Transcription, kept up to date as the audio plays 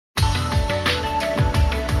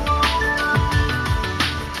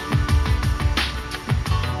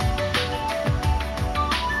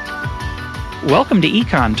Welcome to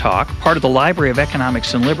Econ Talk, part of the Library of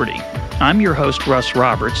Economics and Liberty. I'm your host, Russ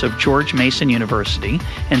Roberts of George Mason University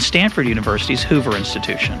and Stanford University's Hoover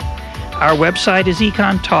Institution. Our website is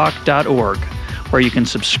econtalk.org, where you can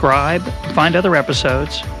subscribe, find other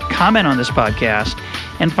episodes, comment on this podcast,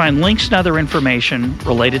 and find links and other information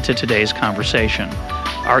related to today's conversation.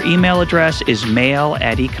 Our email address is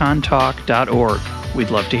mail@econtalk.org.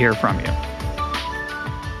 We'd love to hear from you.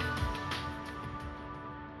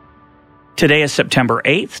 Today is September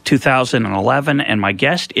 8th, 2011, and my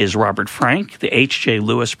guest is Robert Frank, the H.J.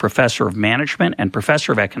 Lewis Professor of Management and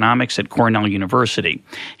Professor of Economics at Cornell University.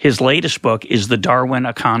 His latest book is The Darwin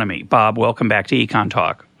Economy. Bob, welcome back to Econ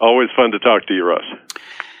Talk. Always fun to talk to you, Russ.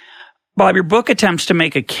 Bob, your book attempts to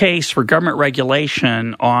make a case for government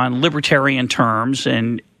regulation on libertarian terms,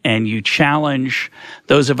 and you challenge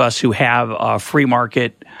those of us who have a free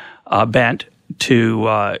market bent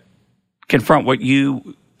to confront what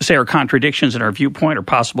you say are contradictions in our viewpoint or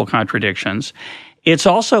possible contradictions. It's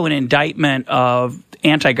also an indictment of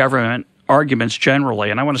anti-government arguments generally,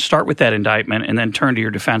 and I want to start with that indictment and then turn to your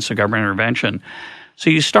defense of government intervention. So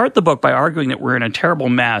you start the book by arguing that we're in a terrible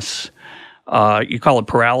mess, you call it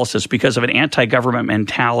paralysis, because of an anti-government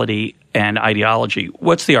mentality and ideology.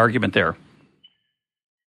 What's the argument there?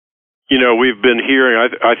 You know, we've been hearing,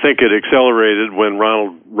 I think it accelerated when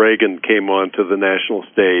Ronald Reagan came onto the national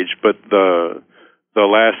stage, but the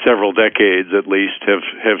last several decades, at least,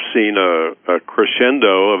 have seen a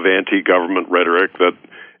crescendo of anti-government rhetoric that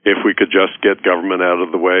if we could just get government out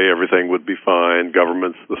of the way, everything would be fine.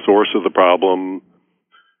 Government's the source of the problem.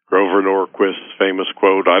 Grover Norquist's famous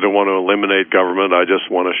quote, "I don't want to eliminate government, I just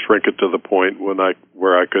want to shrink it to the point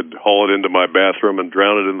where I could haul it into my bathroom and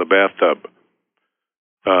drown it in the bathtub."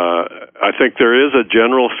 I think there is a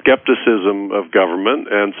general skepticism of government,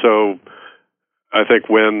 and so I think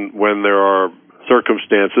when there are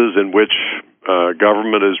circumstances in which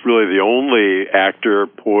government is really the only actor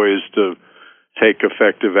poised to take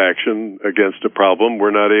effective action against a problem, we're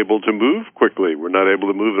not able to move quickly. We're not able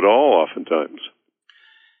to move at all oftentimes.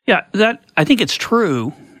 Yeah, I think it's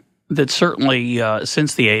true that certainly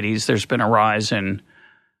since the 80s there's been a rise in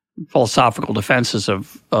philosophical defenses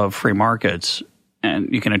of free markets, and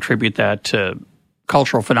you can attribute that to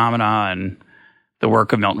cultural phenomena and the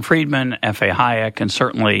work of Milton Friedman, F.A. Hayek, and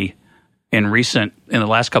certainly in the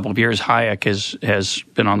last couple of years, Hayek has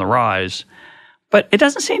been on the rise. But it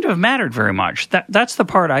doesn't seem to have mattered very much. That's the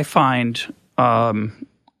part I find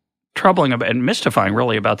troubling and mystifying,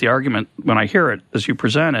 really, about the argument when I hear it as you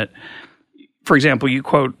present it. For example, you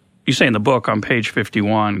say in the book on page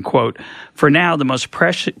 51, quote, "For now, the most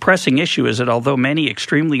pressing issue is that although many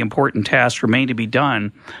extremely important tasks remain to be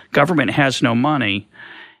done, government has no money,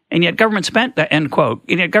 and yet government end quote,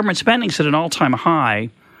 and yet government spending is at an all-time high,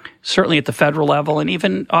 certainly at the federal level and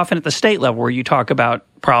even often at the state level, where you talk about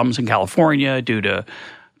problems in California due to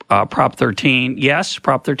Prop 13. Yes,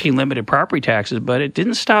 Prop 13 limited property taxes, but it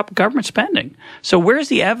didn't stop government spending. So where's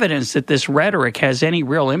the evidence that this rhetoric has any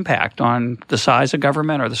real impact on the size of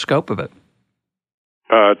government or the scope of it?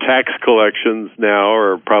 Tax collections now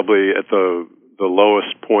are probably at the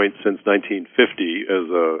lowest point since 1950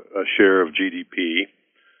 as a share of GDP.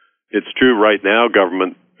 It's true right now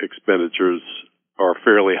government expenditures are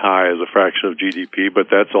fairly high as a fraction of GDP, but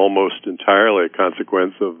that's almost entirely a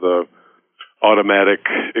consequence of the automatic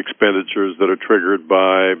expenditures that are triggered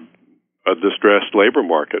by a distressed labor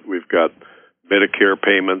market. We've got Medicare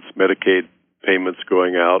payments, Medicaid payments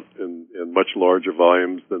going out in much larger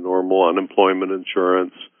volumes than normal, unemployment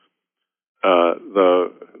insurance.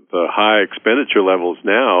 The high expenditure levels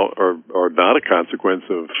now are not a consequence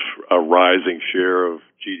of a rising share of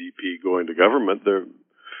GDP going to government. They're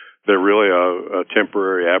really a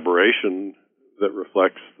temporary aberration that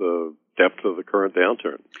reflects the depth of the current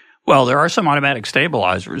downturn. Well, there are some automatic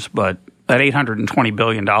stabilizers, but that $820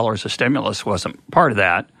 billion of stimulus wasn't part of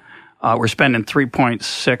that. We're spending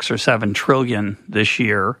 $3.6 or $7 trillion this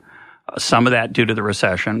year, some of that due to the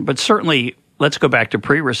recession. But certainly, let's go back to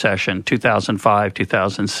pre-recession, 2005,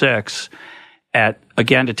 2006.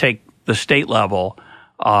 Again, to take the state level,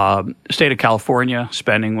 state of California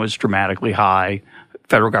spending was dramatically high.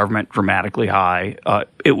 Federal government dramatically high.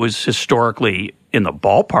 It was historically in the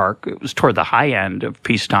ballpark. It was toward the high end of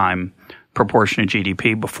peacetime proportion of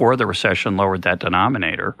GDP before the recession lowered that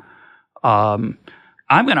denominator. I'm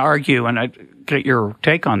going to argue, and I get your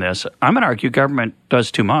take on this, I'm going to argue government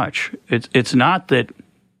does too much. It's not that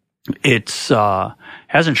it's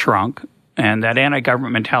hasn't shrunk, and that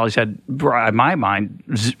anti-government mentality's had, in my mind,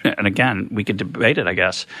 and again, we could debate it, I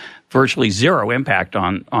guess, virtually zero impact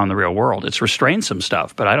on the real world. It's restrained some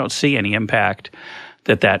stuff, but I don't see any impact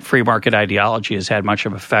that free market ideology has had much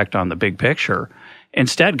of an effect on the big picture.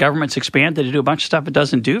 Instead, government's expanded to do a bunch of stuff it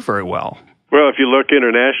doesn't do very well. Well, if you look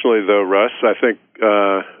internationally, though, Russ, I think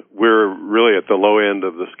we're really at the low end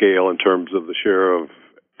of the scale in terms of the share of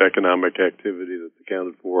economic activity that's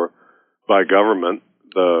accounted for by government.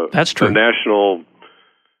 That's true. The national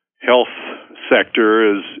health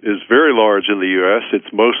sector is very large in the U.S.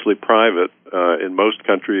 It's mostly private. In most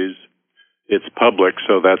countries, it's public,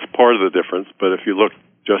 so that's part of the difference. But if you look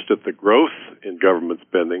just at the growth in government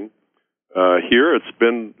spending, here it's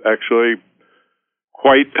been actually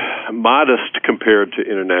quite modest compared to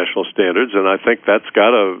international standards, and I think that's got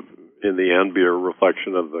to, in the end, be a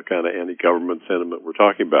reflection of the kind of anti-government sentiment we're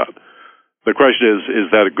talking about. The question is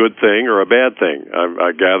that a good thing or a bad thing?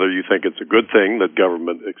 I gather you think it's a good thing that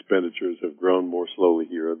government expenditures have grown more slowly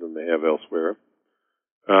here than they have elsewhere.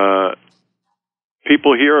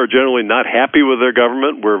 People here are generally not happy with their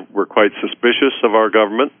government. We're quite suspicious of our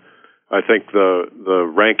government. I think the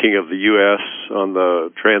ranking of the U.S. on the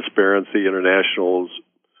Transparency International's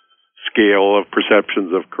scale of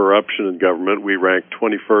perceptions of corruption in government, we rank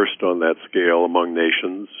 21st on that scale among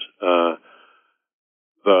nations.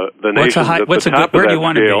 The nations at the top of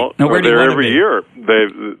that scale are there every year.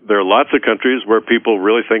 There are lots of countries where people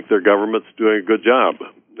really think their government's doing a good job,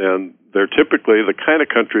 and they're typically the kind of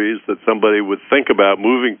countries that somebody would think about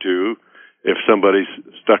moving to if somebody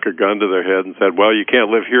stuck a gun to their head and said, well, you can't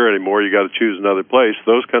live here anymore, you got to choose another place.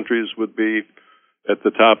 Those countries would be at the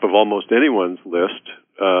top of almost anyone's list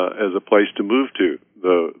as a place to move to.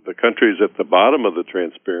 The countries at the bottom of the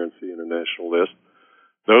Transparency International list,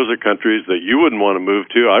 those are countries that you wouldn't want to move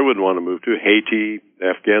to, I wouldn't want to move to. Haiti,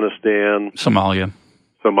 Afghanistan, Somalia,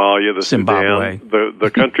 the Zimbabwe. Sudan.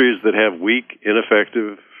 The countries that have weak,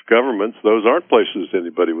 ineffective governments, those aren't places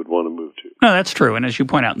anybody would want to move to. No, that's true. And as you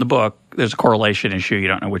point out in the book, there's a correlation issue. You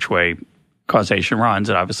don't know which way causation runs.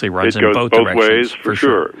 It obviously runs in both directions. Ways, for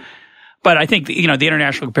sure. But I think, the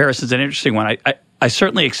international comparison is an interesting one. I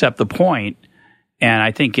certainly accept the point, and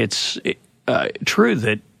I think it's true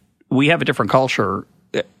that we have a different culture,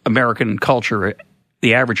 American culture.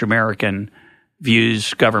 The average American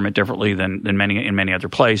views government differently than in many other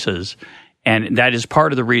places. And that is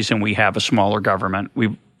part of the reason we have a smaller government.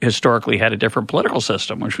 We've historically had a different political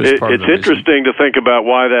system, which was part of the reason. It's interesting to think about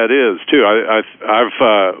why that is, too. I've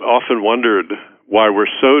often wondered why we're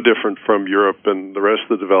so different from Europe and the rest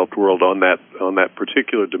of the developed world on that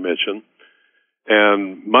particular dimension.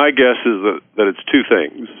 And my guess is that it's two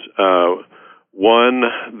things. One,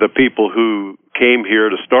 the people who came here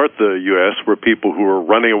to start the U.S. were people who were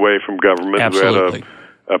running away from government, Absolutely. who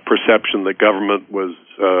had a perception that government was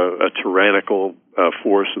a tyrannical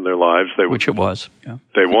force in their lives. Which it was. Yeah.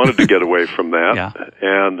 They wanted to get away from that. Yeah.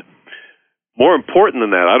 And more important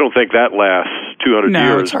than that, I don't think that lasts 200 years.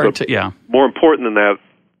 No, it's hard to, yeah. More important than that,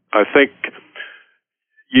 I think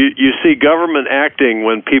you see government acting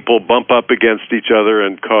when people bump up against each other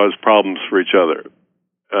and cause problems for each other.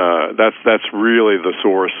 That's really the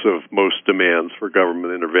source of most demands for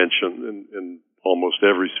government intervention in almost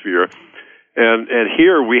every sphere. And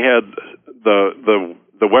here we had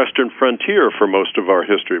the Western frontier for most of our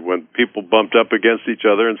history. When people bumped up against each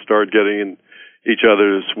other and started getting in each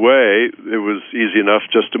other's way, it was easy enough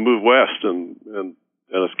just to move west and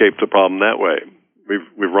escape the problem that way.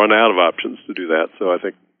 We've run out of options to do that, so I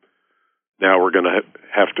think now we're going to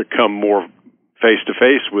have to come more face to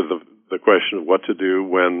face with the question of what to do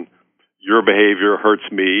when your behavior hurts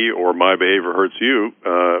me or my behavior hurts you.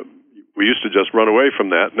 We used to just run away from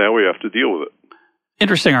that. Now we have to deal with it.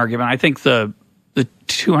 Interesting argument. I think the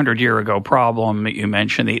 200-year-ago problem that you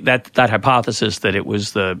mentioned, that hypothesis that it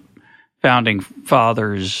was the founding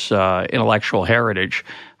fathers' intellectual heritage,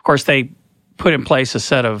 of course, they put in place a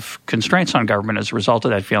set of constraints on government as a result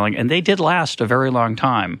of that feeling, and they did last a very long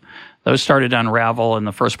time. Those started to unravel in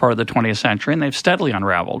the first part of the 20th century, and they've steadily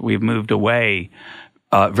unraveled. We've moved away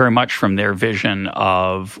very much from their vision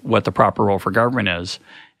of what the proper role for government is.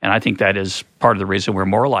 And I think that is part of the reason we're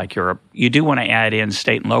more like Europe. You do want to add in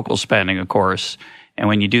state and local spending, of course. And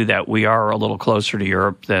when you do that, we are a little closer to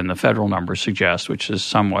Europe than the federal numbers suggest, which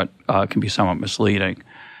is can be somewhat misleading.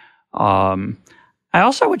 I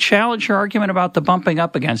also would challenge your argument about the bumping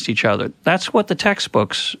up against each other. That's what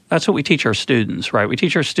that's what we teach our students, right? We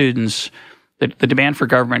teach our students that the demand for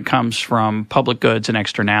government comes from public goods and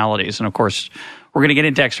externalities. And of course, we're going to get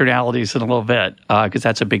into externalities in a little bit because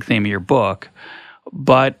that's a big theme of your book.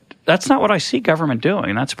 But that's not what I see government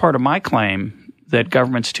doing. That's part of my claim that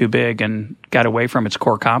government's too big and got away from its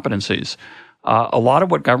core competencies. A lot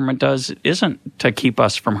of what government does isn't to keep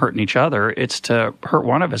us from hurting each other. It's to hurt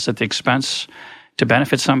one of us at the expense to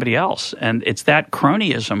benefit somebody else. And it's that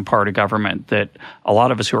cronyism part of government that a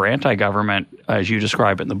lot of us who are anti-government, as you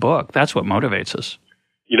describe it in the book, that's what motivates us.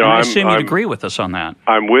 I assume you'd agree with us on that.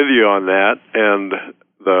 I'm with you on that, and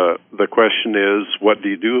the question is, what do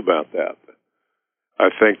you do about that? I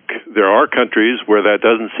think there are countries where that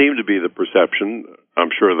doesn't seem to be the perception. I'm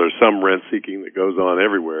sure there's some rent-seeking that goes on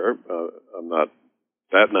everywhere. I'm not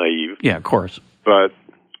that naive. Yeah, of course. But,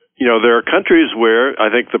 there are countries where I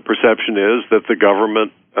think the perception is that the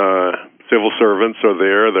government, civil servants are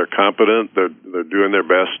there, they're competent, they're doing their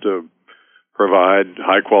best to provide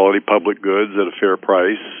high-quality public goods at a fair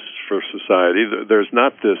price for society. There's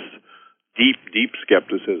not this deep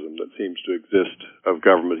skepticism that seems to exist of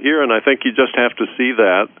government here, and I think you just have to see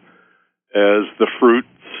that as the fruits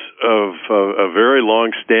of a very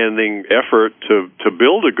long-standing effort to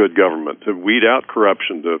build a good government, to weed out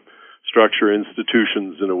corruption, to structure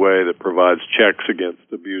institutions in a way that provides checks against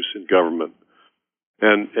abuse in government.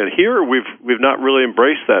 And here we've not really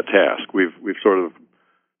embraced that task. We've sort of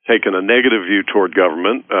taken a negative view toward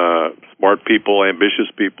government. Smart people, ambitious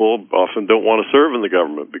people often don't want to serve in the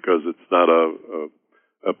government because it's not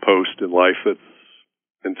a post in life that's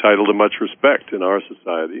entitled to much respect in our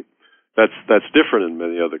society. That's different in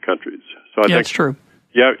many other countries. So I think that's true.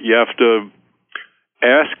 Yeah, you have to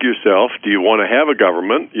ask yourself, do you want to have a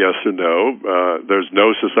government? Yes or no? There's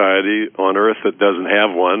no society on earth that doesn't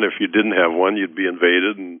have one. If you didn't have one, you'd be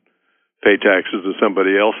invaded and pay taxes to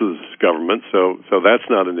somebody else's government. So that's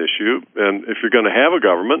not an issue. And if you're going to have a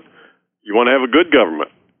government, you want to have a good government.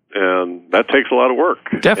 And that takes a lot of work.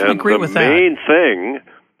 Definitely agree with that. The main thing,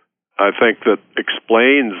 I think, that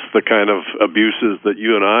explains the kind of abuses that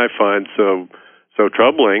you and I find so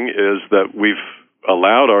troubling is that we've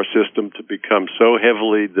allowed our system to become so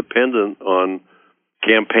heavily dependent on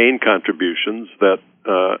campaign contributions that,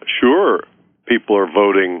 sure, people are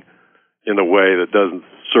voting in a way that doesn't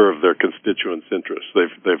serve their constituents' interests.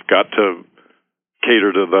 They've got to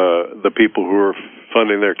cater to the people who are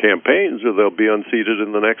funding their campaigns, or they'll be unseated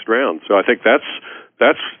in the next round. So I think that's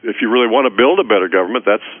if you really want to build a better government,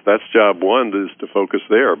 that's job one, is to focus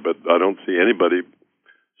there. But I don't see anybody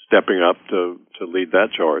stepping up to lead that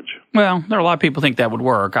charge. Well, there are a lot of people think that would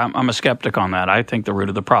work. I'm a skeptic on that. I think the root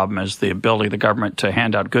of the problem is the ability of the government to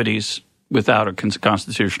hand out goodies without a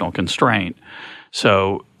constitutional constraint.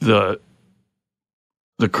 So the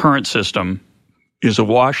current system is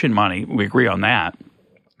awash in money. We agree on that.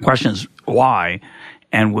 The question is why,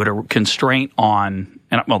 and would a constraint on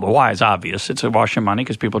 – and well, the why is obvious. It's awash in money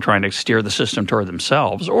because people are trying to steer the system toward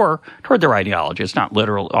themselves or toward their ideology. It's not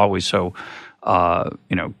literal, always so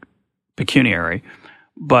pecuniary.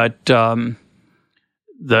 But the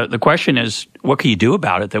question is, what can you do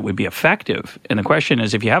about it that would be effective? And the question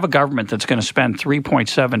is, if you have a government that's going to spend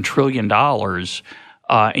 $3.7 trillion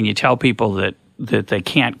and you tell people that they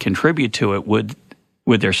can't contribute to it, would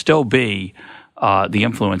there still be the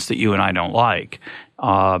influence that you and I don't like?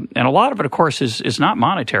 And a lot of it, of course, is not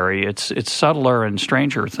monetary. It's subtler and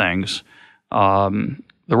stranger things.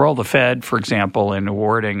 The role of the Fed, for example, in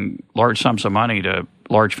awarding large sums of money to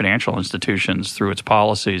large financial institutions through its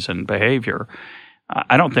policies and behavior.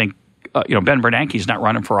 I don't think Ben Bernanke's not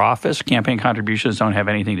running for office. Campaign contributions don't have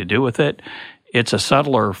anything to do with it. It's a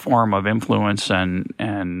subtler form of influence and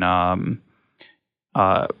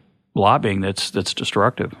lobbying that's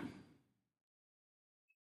destructive.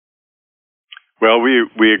 Well,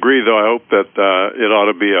 we agree, though. I hope that it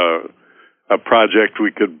ought to be a project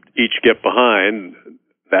we could each get behind,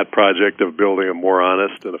 that project of building a more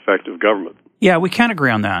honest and effective government. Yeah, we can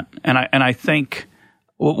agree on that. And I think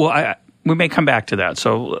we may come back to that.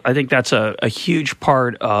 So I think that's a huge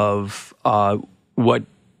part of what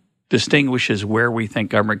distinguishes where we think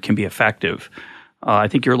government can be effective. I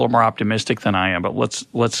think you're a little more optimistic than I am, but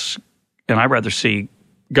let's and I'd rather see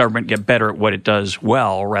government get better at what it does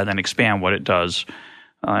well rather than expand what it does.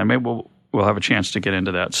 And maybe we'll have a chance to get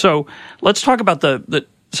into that. So let's talk about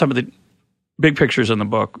some of the big pictures in the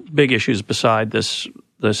book, big issues beside this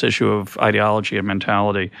issue of ideology and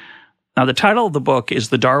mentality. Now, the title of the book is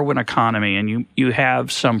The Darwin Economy, and you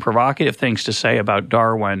have some provocative things to say about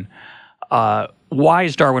Darwin. Why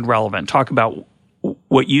is Darwin relevant? Talk about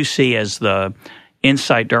what you see as the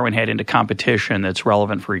insight Darwin had into competition that's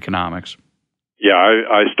relevant for economics. Yeah,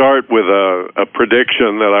 I start with a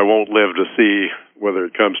prediction that I won't live to see whether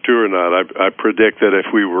it comes true or not. I predict that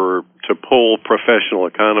if we were to poll professional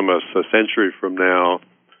economists a century from now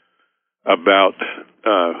about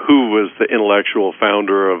who was the intellectual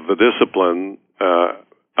founder of the discipline,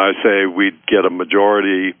 I say we'd get a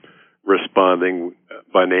majority responding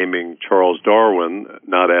by naming Charles Darwin,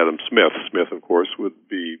 not Adam Smith. Smith, of course, would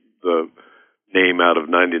be the name out of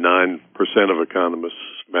 99% of economists'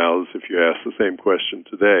 mouths if you ask the same question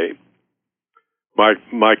today.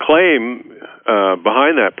 My claim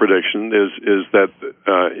behind that prediction is that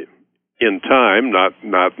in time,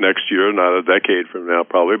 not next year, not a decade from now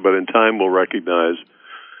probably, but in time we'll recognize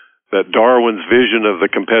that Darwin's vision of the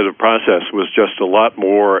competitive process was just a lot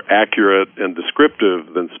more accurate and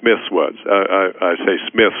descriptive than Smith's was. I say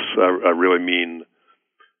Smith's, I really mean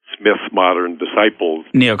Smith's modern disciples.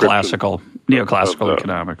 Neoclassical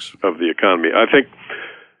economics. Of the economy. I think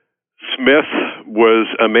Smith was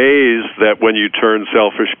amazed that when you turn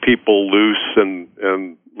selfish people loose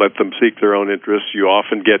and let them seek their own interests, you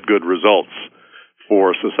often get good results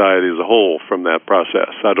for society as a whole from that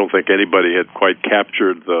process. I don't think anybody had quite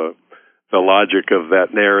captured the logic of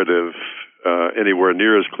that narrative anywhere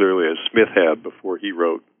near as clearly as Smith had before he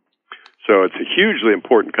wrote. So it's a hugely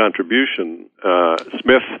important contribution.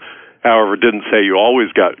 Smith, however, didn't say you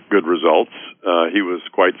always got good results. He was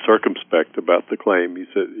quite circumspect about the claim. He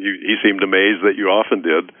said he seemed amazed that you often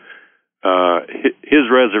did. His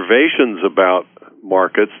reservations about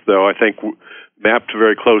markets, though, I think mapped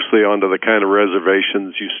very closely onto the kind of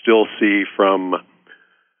reservations you still see from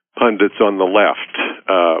pundits on the left.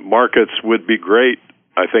 Markets would be great,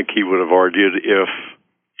 I think he would have argued, if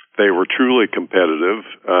they were truly competitive.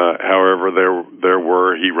 However, there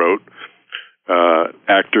were, he wrote,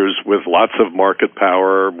 actors with lots of market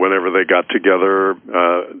power. Whenever they got together,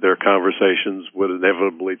 their conversations would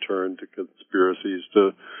inevitably turn to conspiracies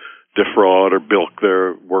to defraud or bilk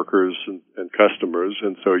their workers and customers,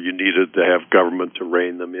 and so you needed to have government to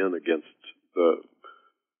rein them in against the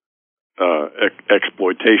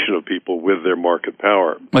exploitation of people with their market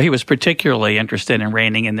power. Well, he was particularly interested in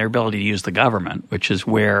reining in their ability to use the government, which is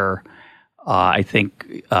where I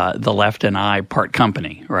think the left and I part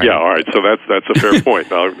company, right? Yeah, all right. So that's a fair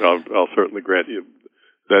point. I'll certainly grant you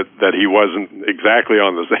that he wasn't exactly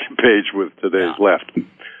on the same page with today's left.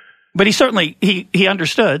 But he certainly he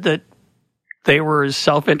understood that they were as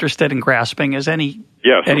self-interested and grasping as anybody.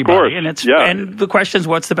 Of course. And and the question is,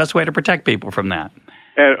 what's the best way to protect people from that?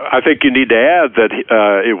 And I think you need to add that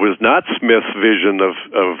it was not Smith's vision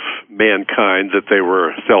of mankind that they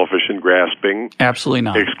were selfish and grasping. Absolutely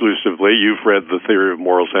not. Exclusively. You've read The Theory of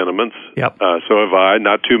Moral Sentiments. Yep. So have I.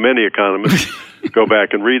 Not too many economists go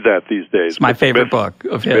back and read that these days. It's my favorite book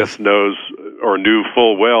of his. Smith knows or knew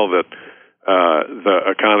full well that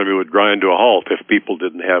the economy would grind to a halt if people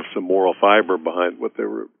didn't have some moral fiber behind what they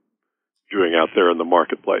were doing out there in the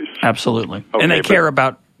marketplace. Absolutely. Okay, and they care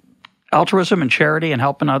about altruism and charity and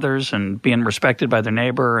helping others and being respected by their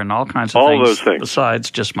neighbor and all kinds of all things. Those things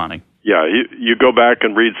besides just money. Yeah, you go back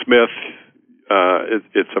and read Smith.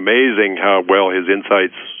 It's amazing how well his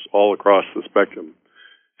insights all across the spectrum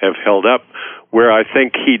have held up. Where I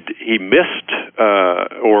think he missed,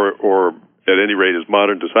 or at any rate his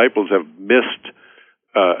modern disciples have missed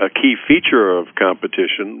a key feature of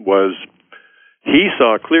competition, was he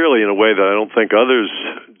saw clearly in a way that I don't think others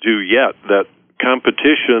do yet that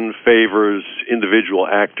competition favors individual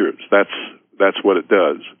actors. That's what it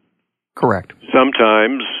does. Correct.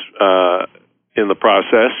 Sometimes in the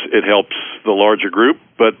process it helps the larger group,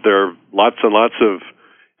 but there are lots and lots of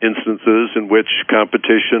instances in which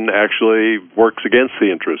competition actually works against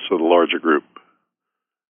the interests of the larger group.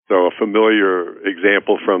 So a familiar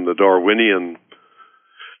example from the Darwinian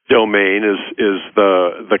domain is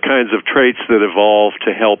the kinds of traits that evolve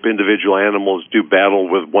to help individual animals do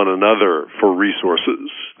battle with one another for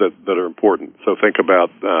resources that are important. So think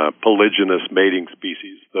about polygynous mating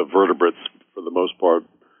species, the vertebrates for the most part.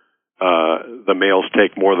 The males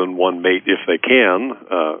take more than one mate if they can.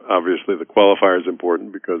 Obviously the qualifier is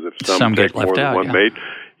important because if some take more than one mate,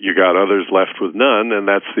 you got others left with none, and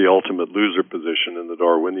that's the ultimate loser position in the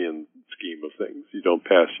Darwinian scheme of things. You don't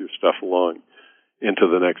pass your stuff along into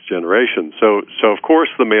the next generation. So of course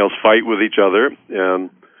the males fight with each other, and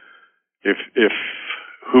if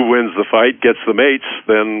who wins the fight gets the mates,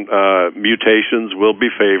 then mutations will be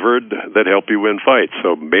favored that help you win fights.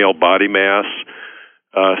 So male body mass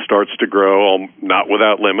starts to grow, not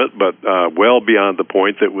without limit, but well beyond the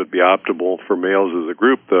point that would be optimal for males as a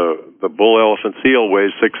group. The bull elephant seal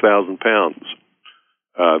weighs 6,000 pounds.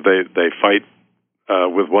 They fight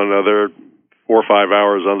with one another 4 or 5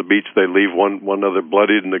 hours on the beach. They leave one another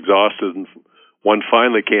bloodied and exhausted, and one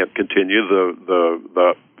finally can't continue.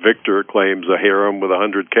 The victor claims a harem with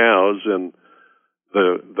 100 cows, and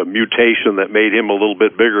the mutation that made him a little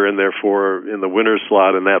bit bigger and therefore in the winner's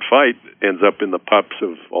slot in that fight ends up in the pups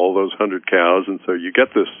of all those 100 cows. And so you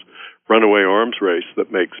get this runaway arms race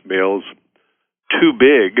that makes males too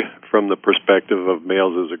big from the perspective of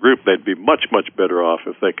males as a group. They'd be much, much better off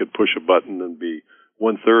if they could push a button and be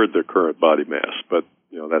one-third their current body mass. But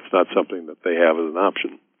that's not something that they have as an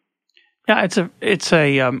option. Yeah, it's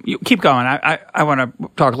a you keep going. I want to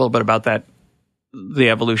talk a little bit about that, the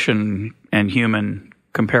evolution and human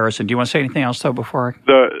comparison. Do you want to say anything else though before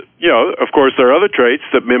of course there are other traits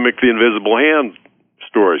that mimic the invisible hand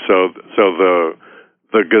story. So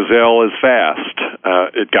the gazelle is fast.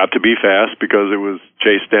 It got to be fast because it was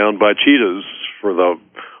chased down by cheetahs for the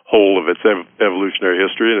whole of its evolutionary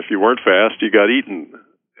history, and if you weren't fast, you got eaten.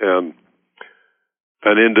 And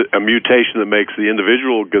a mutation that makes the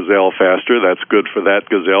individual gazelle faster, that's good for that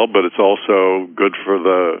gazelle, but it's also good for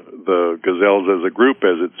the gazelles as a group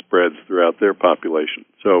as it spreads throughout their population.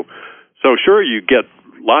 So sure, you get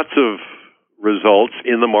lots of results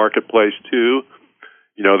in the marketplace too.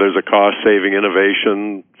 There's a cost-saving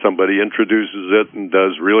innovation. Somebody introduces it and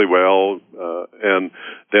does really well, and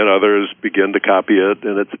then others begin to copy it,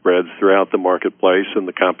 and it spreads throughout the marketplace, and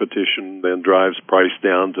the competition then drives price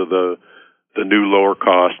down to the new lower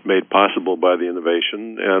cost made possible by the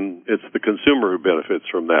innovation, and it's the consumer who benefits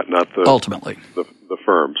from that, not ultimately the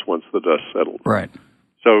firms once the dust settles. Right.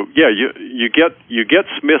 So yeah, you get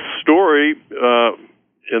Smith's story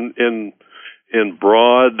in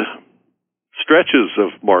broad stretches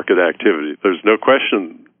of market activity. There's no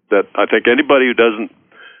question that I think anybody who doesn't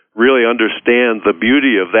really understand the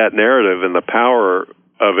beauty of that narrative and the power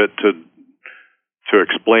of it to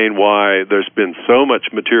explain why there's been so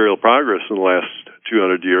much material progress in the last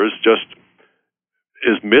 200 years just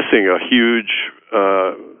is missing a huge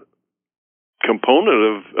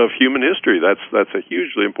component of human history. That's a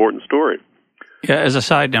hugely important story. Yeah, as a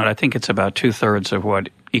side note, I think it's about 2/3 of what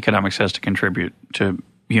economics has to contribute to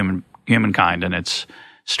humankind, and it's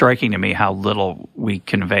striking to me how little we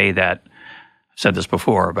convey that. I've said this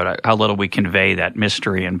before, but how little we convey that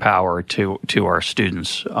mystery and power to our students.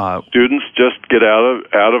 Students just get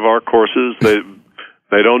out of our courses.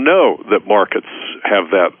 They don't know that markets have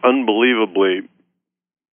that unbelievably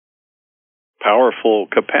powerful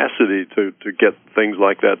capacity to get things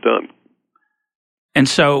like that done. And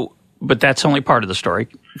so, but that's only part of the story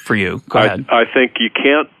for you. Go ahead. I think you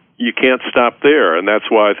can't stop there, and that's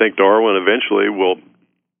why I think Darwin eventually will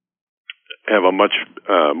have a much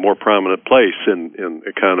more prominent place in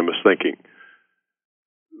economist thinking.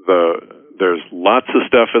 There's lots of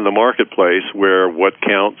stuff in the marketplace where what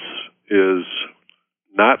counts is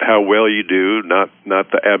not how well you do, not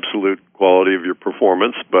the absolute quality of your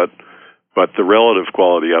performance, but the relative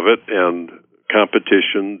quality of it. And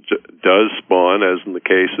competition does spawn, as in the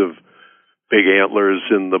case of big antlers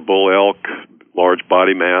in the bull elk, large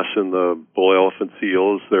body mass in the bull elephant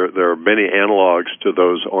seals. There are many analogs to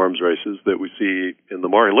those arms races that we see in the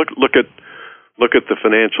market. Look at the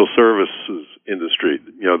financial services industry.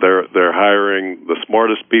 They're hiring the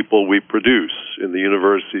smartest people we produce in the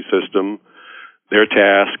university system. Their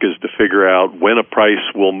task is to figure out when a price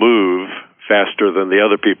will move faster than the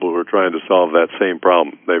other people who are trying to solve that same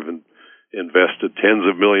problem. They've invested tens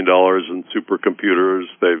of $millions in supercomputers.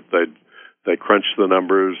 They crunch the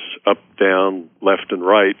numbers up, down, left, and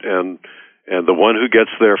right, and the one who gets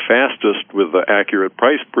there fastest with the accurate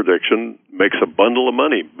price prediction makes a bundle of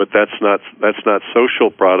money. But that's not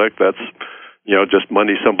social product. That's just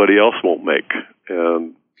money somebody else won't make.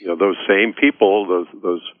 And those same people,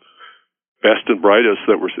 those best and brightest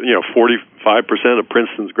that were 45% of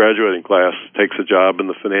Princeton's graduating class takes a job in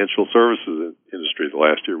the financial services industry. The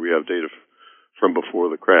last year we have data from before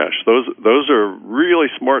the crash. Those are really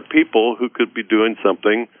smart people who could be doing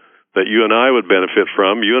something that you and I would benefit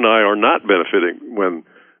from. You and I are not benefiting when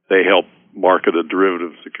they help market a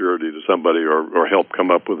derivative security to somebody or help come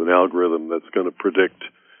up with an algorithm that's going to predict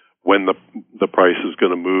when the price is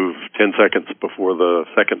going to move 10 seconds before the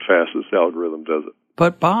second fastest algorithm does it.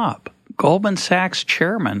 But Bob, Goldman Sachs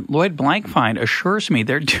chairman Lloyd Blankfein assures me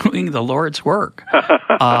they're doing the Lord's work,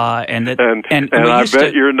 and I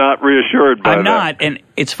bet you're not reassured by that. I'm not, and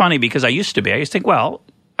it's funny because I used to be. I used to think, well,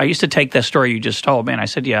 I used to take the story you just told me, and I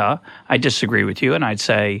said, yeah, I disagree with you, and I'd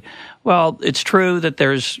say, well, it's true that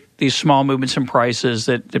there's these small movements in prices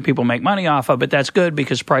that people make money off of, but that's good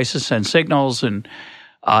because prices send signals, and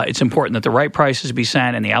it's important that the right prices be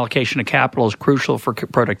sent, and the allocation of capital is crucial for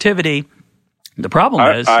productivity. The problem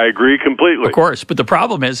is, I agree completely. Of course, but the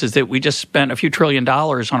problem is that we just spent a few $1 trillion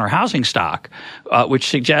on our housing stock, which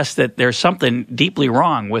suggests that there's something deeply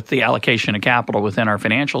wrong with the allocation of capital within our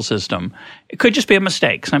financial system. It could just be a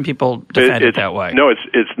mistake. Some people defend it that way. No,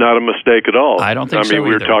 it's not a mistake at all. I don't think so. I mean,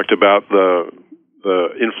 we talked about the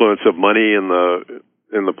influence of money in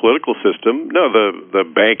the political system. No, the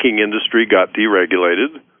banking industry got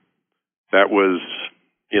deregulated. That was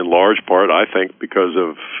in large part, I think, because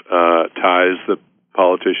of ties that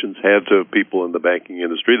politicians had to people in the banking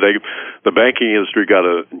industry. The banking industry got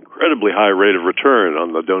an incredibly high rate of return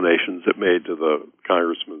on the donations it made to the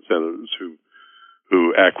congressmen and senators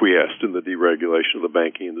who acquiesced in the deregulation of the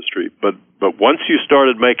banking industry. But once you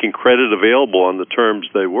started making credit available on the terms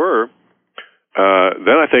they were,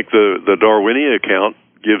 then I think the Darwinian account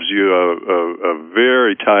gives you a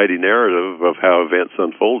very tidy narrative of how events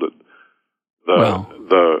unfolded.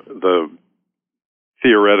 The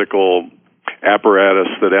theoretical apparatus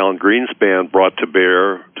that Alan Greenspan brought to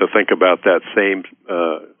bear to think about that same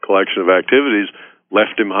collection of activities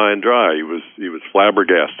left him high and dry. He was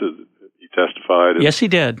flabbergasted. He testified in yes, he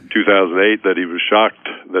did. 2008 that he was shocked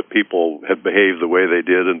that people had behaved the way they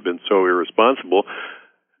did and been so irresponsible.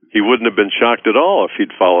 He wouldn't have been shocked at all if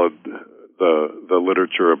he'd followed the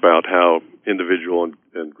literature about how individual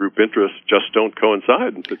and group interests just don't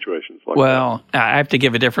coincide in situations like that. Well, I have to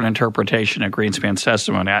give a different interpretation of Greenspan's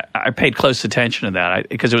testimony. I paid close attention to that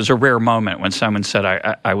because it was a rare moment when someone said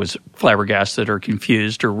I was flabbergasted or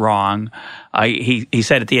confused or wrong. He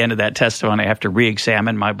said at the end of that testimony, I have to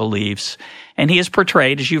re-examine my beliefs. And he is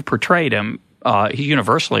portrayed, as you've portrayed him, he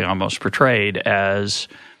universally almost portrayed as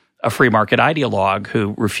a free market ideologue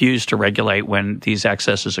who refused to regulate when these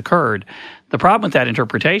excesses occurred. The problem with that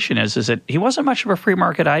interpretation is that he wasn't much of a free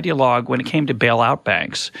market ideologue when it came to bail out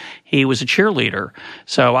banks. He was a cheerleader.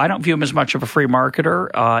 So I don't view him as much of a free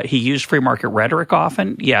marketer. He used free market rhetoric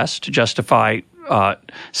often, yes, to justify,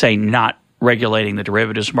 say, not regulating the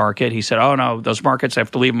derivatives market. He said, oh, no, those markets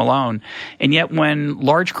have to leave them alone. And yet when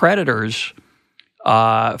large creditors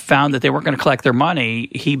found that they weren't going to collect their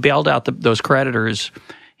money, he bailed out those creditors.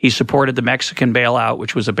 He supported the Mexican bailout,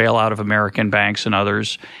 which was a bailout of American banks and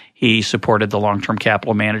others. He supported the long-term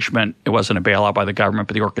capital management. It wasn't a bailout by the government,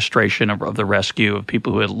 but the orchestration of the rescue of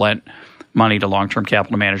people who had lent money to long-term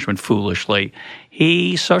capital management foolishly.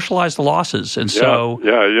 He socialized the losses, and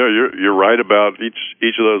you're right about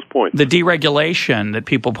each of those points. The deregulation that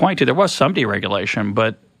people point to, there was some deregulation,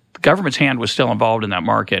 but the government's hand was still involved in that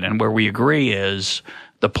market, and where we agree is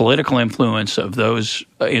the political influence of those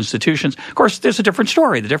institutions. Of course, there's a different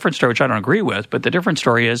story. The different story, which I don't agree with, but the different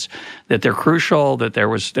story is that they're crucial, that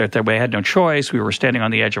that we had no choice. We were standing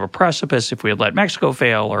on the edge of a precipice. If we had let Mexico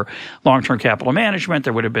fail or long-term capital management,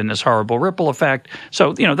 there would have been this horrible ripple effect.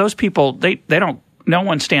 So, those people, they don't, no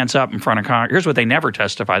one stands up in front of Congress. Here's what they never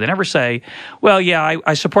testify. They never say, well, yeah,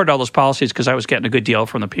 I supported all those policies because I was getting a good deal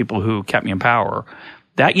from the people who kept me in power.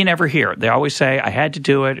 That you never hear. They always say, I had to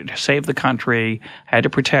do it to save the country, I had to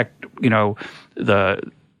protect,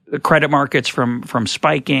 the credit markets from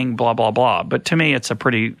spiking, blah, blah, blah. But to me, it's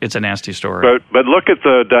a nasty story. But look at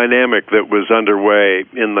the dynamic that was underway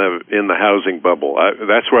in the housing bubble.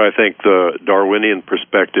 That's where I think the Darwinian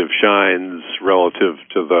perspective shines relative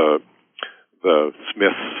to the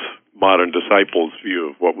Smith's modern disciples' view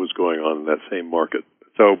of what was going on in that same market.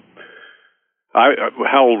 So,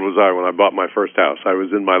 how old was I when I bought my first house? I was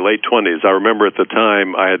in my late 20s. I remember at the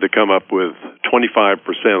time I had to come up with 25%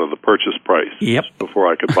 of the purchase price before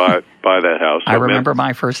I could buy that house. I remember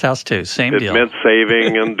my first house too. Same deal. It meant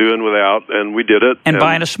saving and doing without, and we did it. And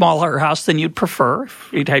buying a smaller house than you'd prefer if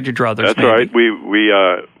you'd had your druthers. That's right.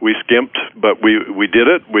 We skimped, but we did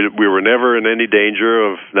it. We were never in any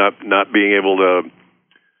danger of not being able to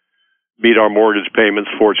meet our mortgage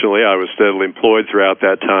payments. Fortunately, I was steadily employed throughout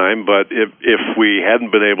that time. But if we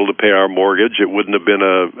hadn't been able to pay our mortgage, it wouldn't have been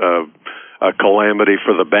a calamity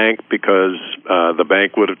for the bank because the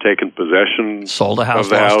bank would have taken possession of the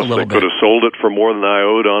house. They could have sold it for more than I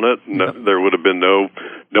owed on it. And there would have been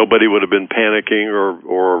nobody would have been panicking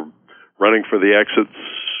or running for the exits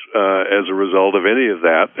as a result of any of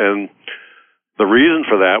that. And the reason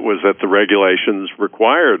for that was that the regulations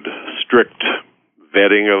required strict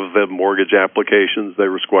vetting of the mortgage applications. They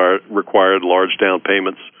required large down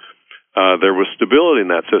payments. There was stability in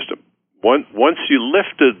that system. Once you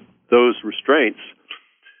lifted those restraints,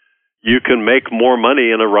 you can make more money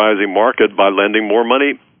in a rising market by lending more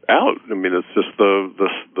money out. I mean, it's just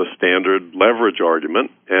the standard leverage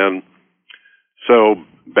argument. And so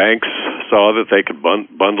banks saw that they could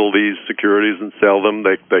bundle these securities and sell them.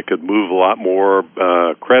 They could move a lot more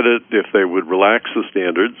credit if they would relax the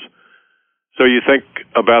standards. So you think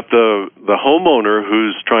about the homeowner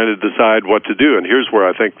who's trying to decide what to do, and here's where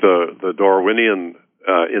I think the Darwinian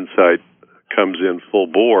insight comes in full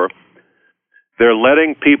bore. They're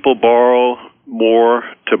letting people borrow more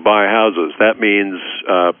to buy houses. That means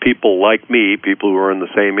people like me, people who are in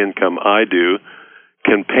the same income I do,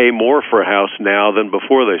 can pay more for a house now than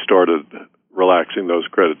before they started relaxing those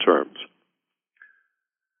credit terms.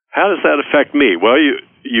 How does that affect me? Well,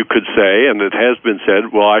 you could say, and it has been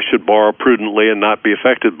said, well, I should borrow prudently and not be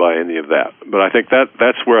affected by any of that. But I think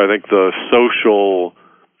that's where I think the social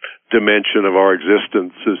dimension of our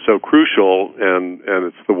existence is so crucial, and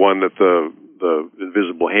it's the one that the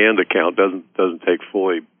invisible hand account doesn't take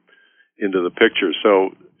fully into the picture.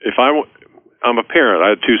 So if I'm a parent, I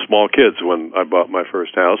had two small kids when I bought my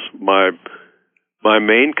first house. My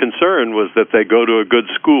main concern was that they go to a good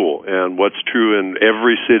school, and what's true in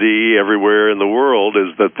every city, everywhere in the world,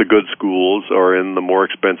 is that the good schools are in the more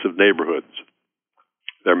expensive neighborhoods.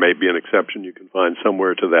 There may be an exception you can find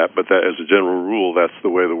somewhere to that, but that, as a general rule, that's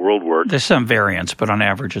the way the world works. There's some variance, but on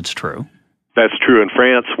average it's true. That's true in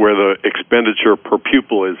France, where the expenditure per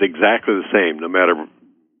pupil is exactly the same, no matter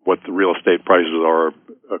what the real estate prices are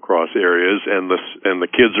across areas, and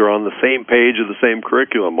the kids are on the same page of the same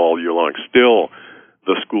curriculum all year long. Still,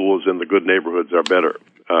 the schools in the good neighborhoods are better,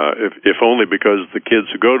 if only because the kids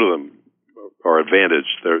who go to them are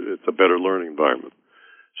advantaged. It's a better learning environment.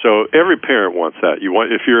 So every parent wants that.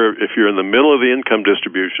 If you're in the middle of the income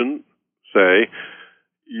distribution, say,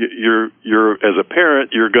 you're as a parent,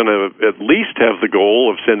 you're going to at least have the goal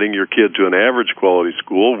of sending your kid to an average quality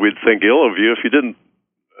school. We'd think ill of you if you didn't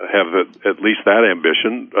have at least that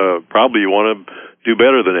ambition. Probably you want to do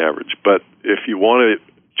better than average. But if you want to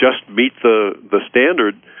just meet the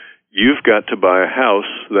standard, you've got to buy a house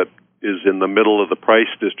that is in the middle of the price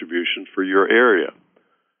distribution for your area.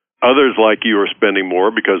 Others like you are spending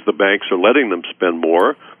more because the banks are letting them spend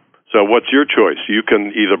more. So what's your choice? You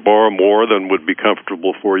can either borrow more than would be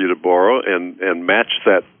comfortable for you to borrow and match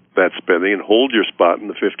that spending and hold your spot in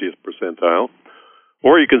the 50th percentile.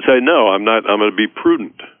 Or you can say, no, I'm not. I'm going to be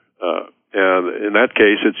prudent. And in that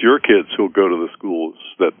case, it's your kids who'll go to the schools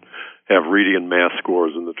that have reading and math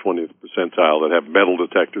scores in the 20th percentile, that have metal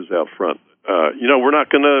detectors out front. We're not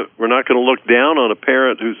going to look down on a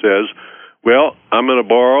parent who says, well, I'm going to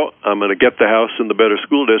borrow, I'm going to get the house in the better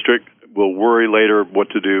school district. We'll worry later what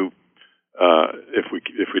to do if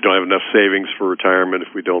we don't have enough savings for retirement. If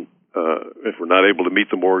we're not able to meet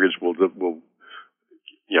the mortgage, we'll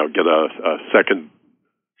get a second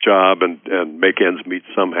job and make ends meet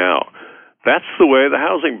somehow. That's the way the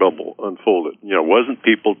housing bubble unfolded. Wasn't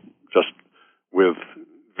people just with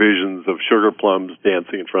visions of sugar plums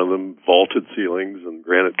dancing in front of them, vaulted ceilings and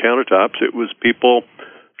granite countertops. It was people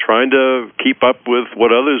trying to keep up with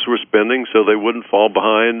what others were spending so they wouldn't fall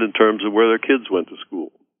behind in terms of where their kids went to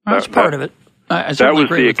school. That's part of it. I that was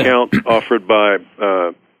the account offered by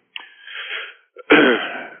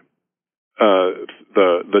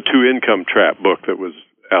the Two Income Trap book that was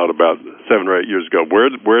out about 7 or 8 years ago. Where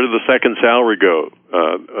did the second salary go?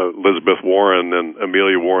 Elizabeth Warren and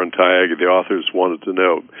Amelia Warren Tyaga, the authors, wanted to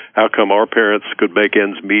know. How come our parents could make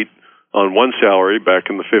ends meet on one salary back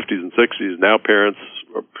in the 50s and 60s? Now parents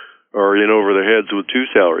are in over their heads with two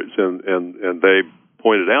salaries, and they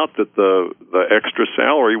pointed out that the extra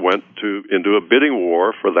salary went into a bidding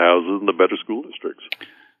war for the houses in the better school districts.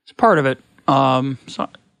 It's part of it. So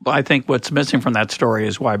I think what's missing from that story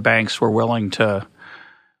is why banks were willing to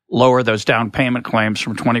lower those down payment claims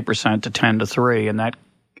from 20% to 10 to 3, and that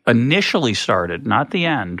initially started, not the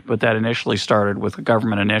end, but that initially started with a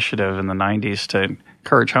government initiative in the 90s to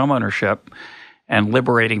encourage homeownership and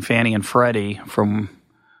liberating Fannie and Freddie from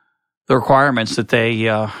the requirements that they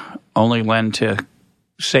only lend to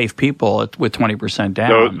safe people with 20%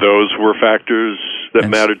 down. Those were factors that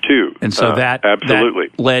mattered too. And so that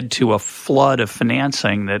led to a flood of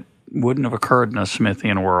financing that wouldn't have occurred in a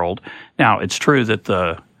Smithian world. Now, it's true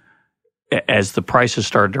that as the prices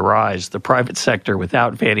started to rise, the private sector,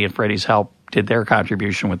 without Fannie and Freddie's help, did their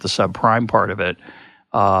contribution with the subprime part of it.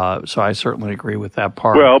 So I certainly agree with that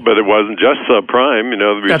part. Well, but it wasn't just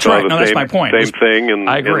subprime. That's right. That's my point. Same thing in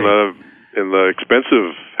the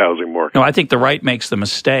expensive housing market. No, I think the right makes the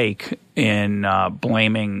mistake in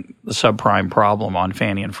blaming the subprime problem on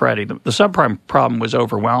Fannie and Freddie. The subprime problem was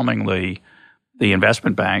overwhelmingly the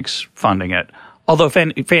investment banks funding it. Although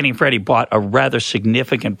Fannie and Freddie bought a rather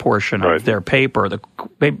significant portion of their paper,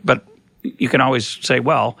 but you can always say,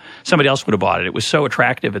 well, somebody else would have bought it. It was so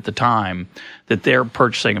attractive at the time that their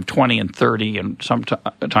purchasing of 20 and 30 and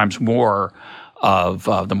sometimes more of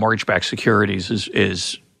the mortgage-backed securities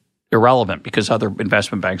is irrelevant because other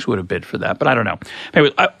investment banks would have bid for that. But I don't know.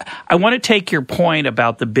 Anyway, I want to take your point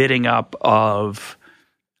about the bidding up of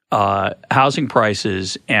housing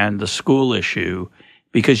prices and the school issue,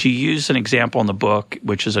 because you use an example in the book,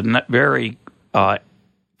 which is a very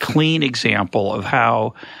clean example of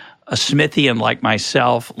how a Smithian like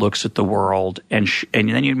myself looks at the world, and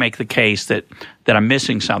then you make the case that I'm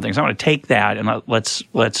missing something. So I want to take that and let's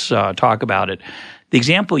talk about it. The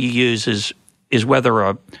example you use is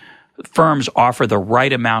whether firms offer the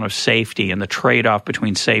right amount of safety and the trade-off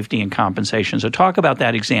between safety and compensation. So talk about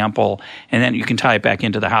that example, and then you can tie it back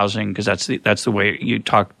into the housing, because that's the way you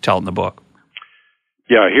tell it in the book.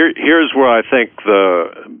 Yeah, here's where I think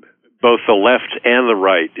both the left and the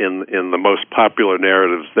right in the most popular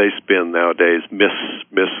narratives they spin nowadays miss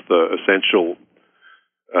the essential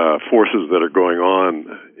forces that are going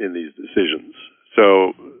on in these decisions.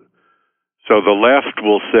 So the left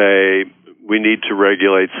will say we need to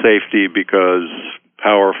regulate safety because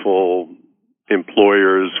powerful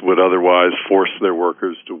employers would otherwise force their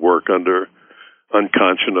workers to work under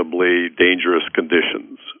unconscionably dangerous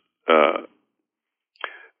conditions.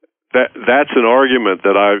 That's an argument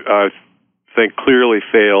that I think clearly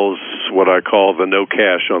fails what I call the no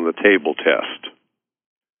cash on the table test.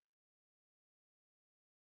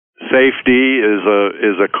 Safety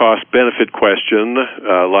is a cost-benefit question.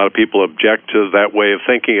 A lot of people object to that way of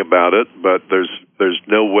thinking about it, but there's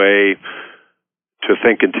no way to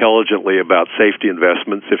think intelligently about safety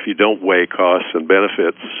investments if you don't weigh costs and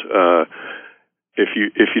benefits. If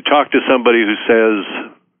you talk to somebody who says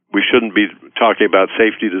we shouldn't be talking about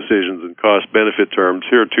safety decisions in cost-benefit terms,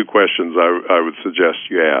 here are two questions I would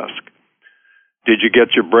suggest you ask. Did you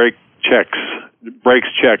get your brakes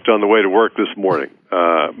checked on the way to work this morning?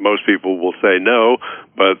 Most people will say no,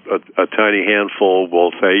 but a tiny handful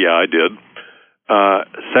will say, yeah, I did.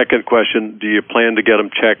 Second question, do you plan to get them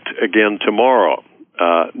checked again tomorrow?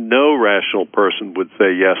 No rational person would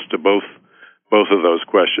say yes to both of those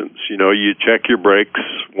questions. You check your brakes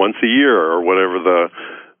once a year or whatever the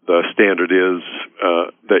standard is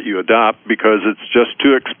that you adopt, because it's just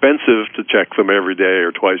too expensive to check them every day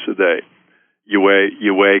or twice a day. You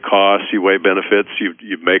weigh costs, you weigh benefits,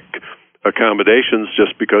 you make accommodations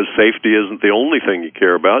just because safety isn't the only thing you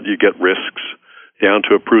care about. You get risks down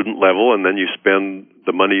to a prudent level, and then you spend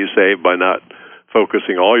the money you save by not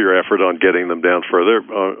focusing all your effort on getting them down further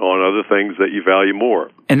on other things that you value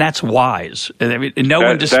more. And that's wise. I mean, no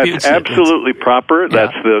one disputes that's absolutely proper.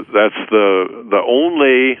 Yeah. That's the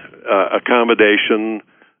only accommodation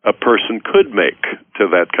a person could make to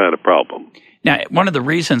that kind of problem. Now, one of the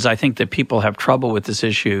reasons I think that people have trouble with this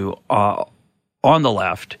issue on the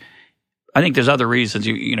left, I think there's other reasons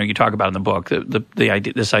you talk about in the book.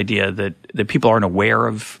 This idea that people aren't aware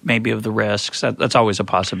of the risks. That's always a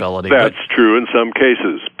possibility. That's true in some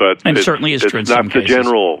cases, but it certainly is true in some cases. It's not the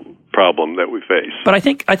general problem that we face. But I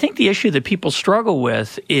think the issue that people struggle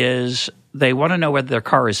with is they want to know whether their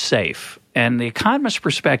car is safe, and the economist's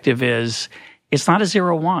perspective is it's not a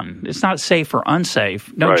 0-1. It's not safe or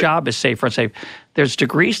unsafe. No job is safe or unsafe. There's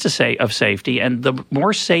degrees of safety, and the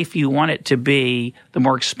more safe you want it to be, the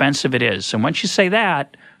more expensive it is. And once you say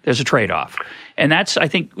that, there's a trade-off. And that's, I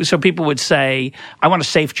think, so people would say, I want a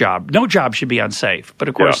safe job. No job should be unsafe. But,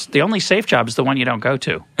 of course, the only safe job is the one you don't go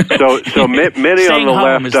to. So many on the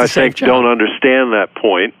left, I think, don't understand that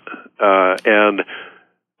point, and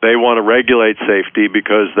they want to regulate safety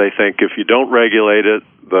because they think if you don't regulate it,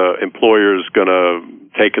 the employer's going to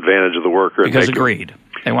take advantage of the worker. Because agreed.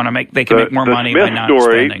 They want to make more money by not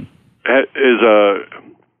spending. Is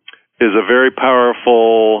a very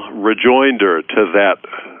powerful rejoinder to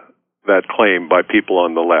that claim by people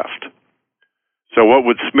on the left. So what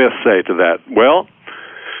would Smith say to that? Well,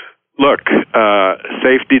 look,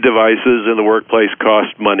 safety devices in the workplace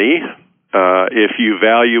cost money. If you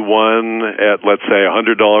value one at, let's say,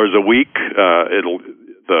 $100 a week,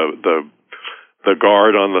 the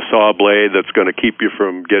guard on the saw blade that's going to keep you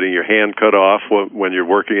from getting your hand cut off when you're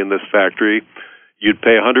working in this factory, you'd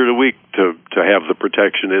pay $100 a week to have the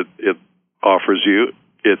protection it offers you.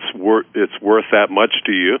 It's worth that much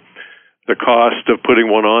to you. The cost of putting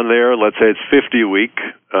one on there, let's say it's $50 a week.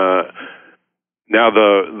 Now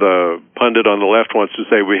the pundit on the left wants to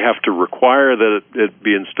say we have to require that it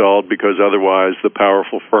be installed because otherwise the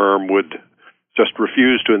powerful firm would just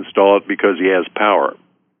refuse to install it because he has power.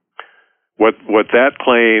 What that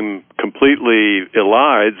claim completely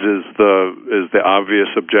elides is the obvious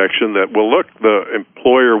objection that, well, look, the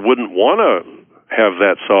employer wouldn't want to have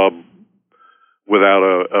that saw without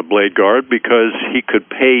a blade guard because he could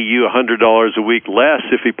pay you $100 a week less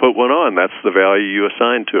if he put one on. That's the value you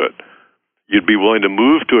assign to it. You'd be willing to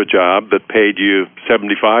move to a job that paid you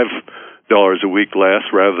 $75 a week less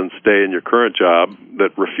rather than stay in your current job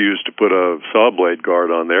that refused to put a saw blade guard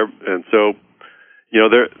on there. And so,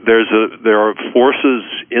 there are forces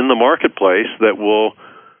in the marketplace that will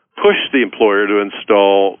push the employer to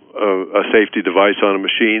install a safety device on a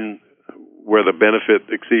machine where the benefit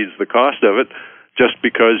exceeds the cost of it, just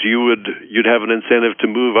because you'd have an incentive to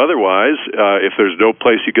move otherwise. If there's no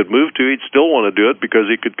place you could move to, he'd still want to do it because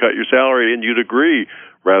he could cut your salary, and you'd agree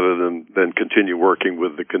rather than continue working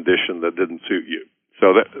with the condition that didn't suit you.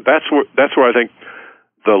 So that's where I think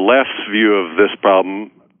the left's view of this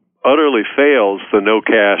problem utterly fails the no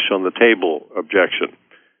cash on the table objection.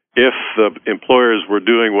 If the employers were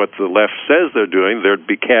doing what the left says they're doing, there'd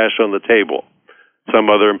be cash on the table. Some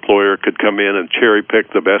other employer could come in and cherry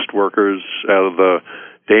pick the best workers out of the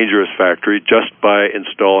dangerous factory just by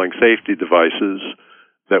installing safety devices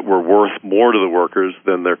that were worth more to the workers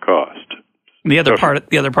than their cost. The other part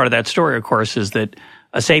of that story, of course, is that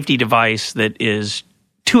a safety device that is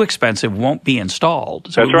too expensive won't be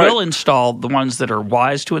installed. So will install the ones that are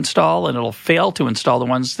wise to install, and it'll fail to install the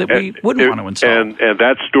ones that we wouldn't want to install. And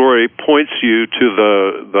that story points you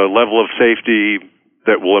to the level of safety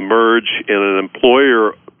that will emerge in an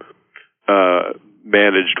employer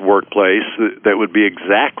managed workplace that would be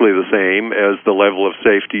exactly the same as the level of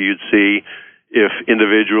safety you'd see if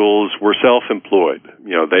individuals were self-employed.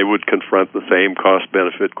 They would confront the same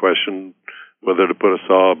cost-benefit question, whether to put a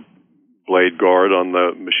saw blade guard on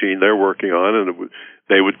the machine they're working on, and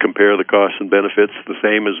they would compare the costs and benefits the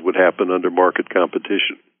same as would happen under market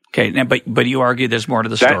competition. Okay, now, but you argue there's more to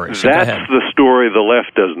the story. So that's the story the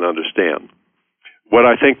left doesn't understand. What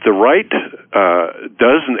I think the right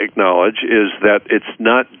doesn't acknowledge is that it's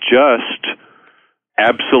not just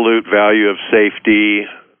absolute value of safety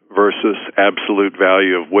versus absolute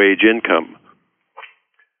value of wage income.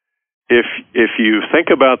 If you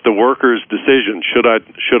think about the worker's decision, should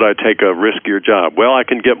I take a riskier job? Well, I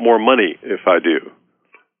can get more money if I do.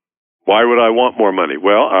 Why would I want more money?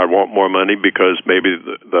 Well, I want more money because maybe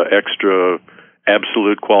the extra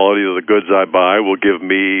absolute quality of the goods I buy will give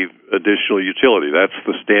me additional utility. That's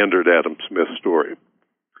the standard Adam Smith story.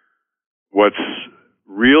 What's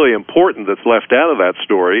really important that's left out of that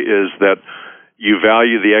story is that you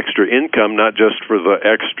value the extra income not just for the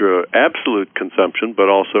extra absolute consumption, but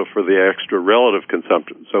also for the extra relative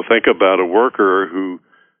consumption. So think about a worker who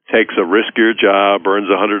takes a riskier job, earns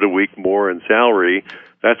 $100 a week more in salary.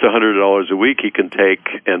 That's $100 a week he can take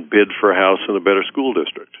and bid for a house in a better school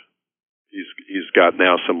district. He's got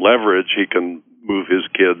now some leverage. He can move his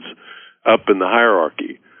kids up in the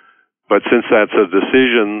hierarchy. But since that's a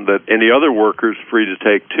decision that any other worker's free to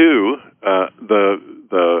take too,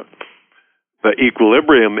 the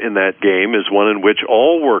equilibrium in that game is one in which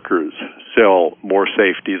all workers sell more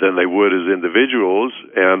safety than they would as individuals,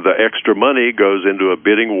 and the extra money goes into a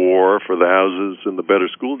bidding war for the houses in the better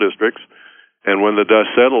school districts. And when the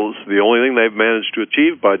dust settles, the only thing they've managed to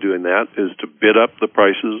achieve by doing that is to bid up the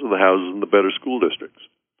prices of the houses in the better school districts.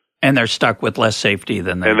 And they're stuck with less safety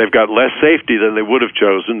than And they've got less safety than they would have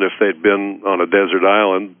chosen if they'd been on a desert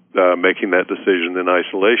island making that decision in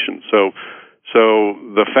isolation. So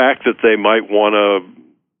the fact that they might want to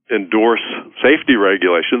endorse safety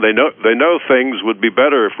regulation, they know things would be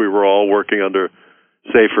better if we were all working under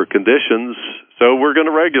safer conditions, so we're going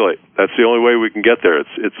to regulate. That's the only way we can get there.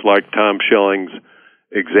 It's like Tom Schelling's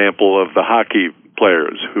example of the hockey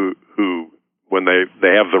players who when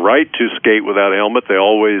they have the right to skate without a helmet, they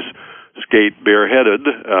always skate bareheaded,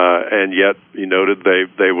 and yet he noted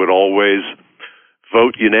they would always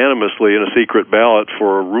vote unanimously in a secret ballot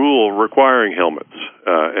for a rule requiring helmets.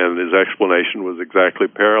 And his explanation was exactly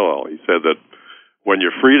parallel. He said that when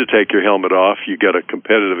you're free to take your helmet off, you get a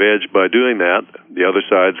competitive edge by doing that. The other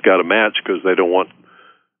side's got a match because they don't want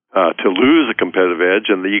to lose a competitive edge,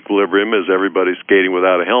 and the equilibrium is everybody skating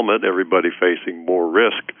without a helmet, everybody facing more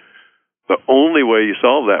risk. The only way you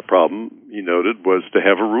solve that problem, he noted, was to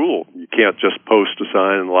have a rule. You can't just post a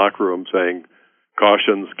sign in the locker room saying,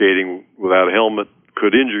 caution, skating without a helmet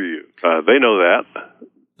could injure you. They know that.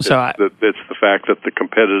 So it's the fact that the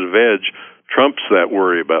competitive edge trumps that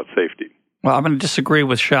worry about safety. Well, I'm going to disagree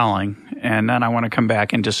with Schelling, and then I want to come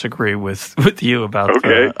back and disagree with you about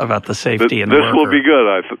the safety and the worker. This will be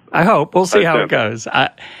good. I hope. We'll see how it goes.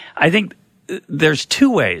 I think there's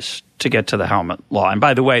two ways to get to the helmet law. And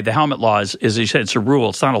by the way, the helmet law is, as you said, it's a rule.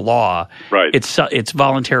 It's not a law. Right. It's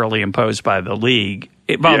voluntarily imposed by the league.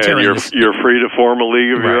 You're free to form a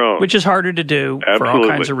league of your own, which is harder to do for all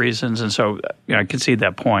kinds of reasons. And so I concede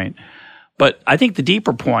that point. But I think the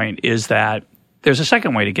deeper point is that there's a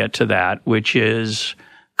second way to get to that, which is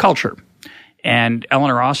culture. And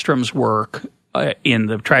Elinor Ostrom's work in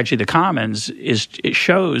The Tragedy of the Commons it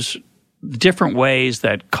shows different ways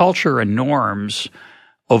that culture and norms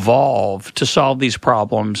evolve to solve these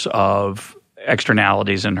problems of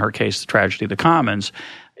externalities, in her case, the tragedy of the commons.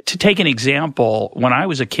 To take an example, when I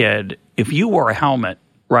was a kid, if you wore a helmet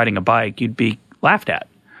riding a bike, you'd be laughed at.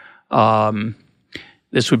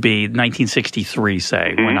 This would be 1963,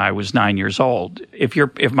 say, when I was 9 years old.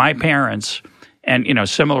 If my parents, and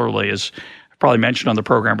similarly as probably mentioned on the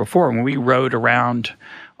program before, when we rode around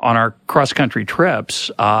on our cross-country trips,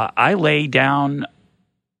 I lay down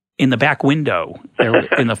in the back window,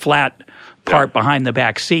 in the flat part behind the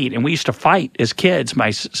back seat, and we used to fight as kids. My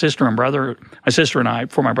sister and I,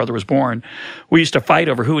 before my brother was born, we used to fight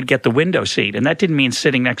over who would get the window seat, and that didn't mean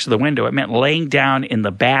sitting next to the window. It meant laying down in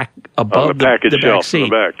the back above the back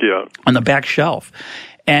seat, on the back shelf.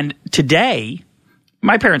 And today,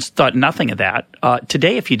 my parents thought nothing of that.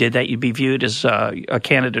 Today, if you did that, you'd be viewed as a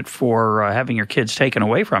candidate for having your kids taken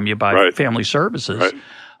away from you by family services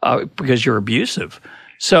because you're abusive.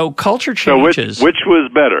 So culture changes. So which was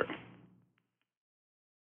better?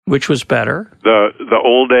 Which was better? The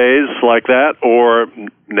old days like that, or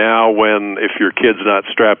now when if your kid's not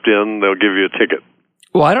strapped in, they'll give you a ticket?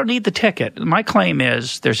 Well, I don't need the ticket. My claim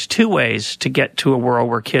is there's two ways to get to a world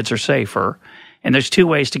where kids are safer, and there's two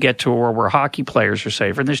ways to get to a world where hockey players are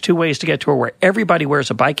safer, and there's two ways to get to a world where everybody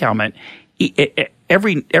wears a bike helmet.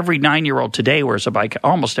 Every 9-year-old today wears a bike,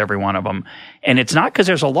 almost every one of them. And it's not because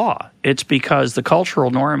there's a law. It's because the cultural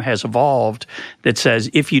norm has evolved that says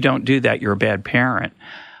if you don't do that, you're a bad parent.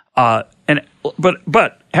 But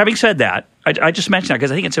having said that, I just mentioned that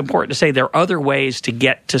because I think it's important to say there are other ways to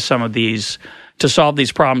get to some of these, to solve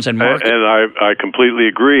these problems and market. And I completely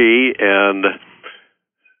agree. And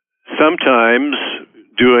sometimes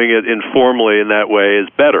doing it informally in that way is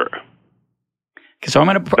better. So I'm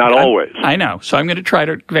going to not always. I know. So I'm going to try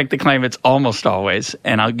to make the claim it's almost always,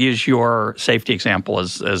 and I'll use your safety example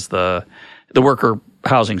as the worker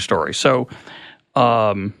housing story. So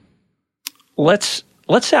let's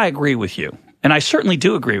say I agree with you, and I certainly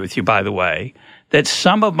do agree with you, by the way, that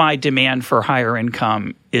some of my demand for higher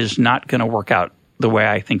income is not going to work out the way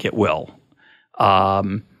I think it will.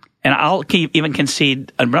 And I'll even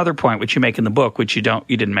concede another point, which you make in the book, which you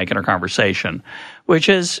didn't make in our conversation, which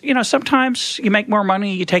is, sometimes you make more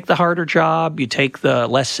money, you take the harder job, you take the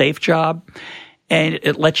less safe job, and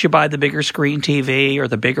it lets you buy the bigger screen TV or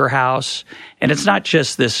the bigger house. And it's not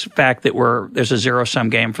just this fact that there's a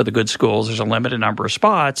zero-sum game for the good schools, there's a limited number of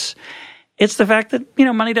spots. It's the fact that,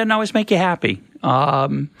 money doesn't always make you happy.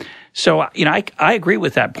 So I agree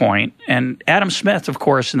with that point. And Adam Smith, of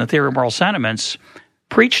course, in the Theory of Moral Sentiments,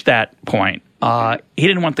 preached that point. He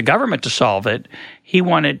didn't want the government to solve it. He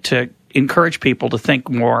wanted to encourage people to think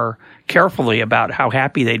more carefully about how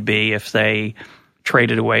happy they'd be if they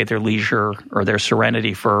traded away their leisure or their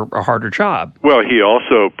serenity for a harder job. Well, he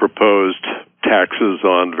also proposed taxes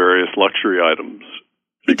on various luxury items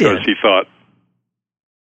because he thought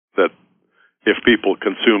that if people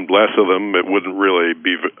consumed less of them, it wouldn't really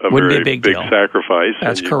be a very big sacrifice.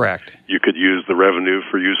 That's correct. You could use the revenue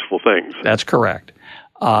for useful things. That's correct.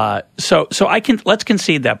 So let's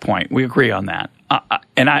concede that point. We agree on that.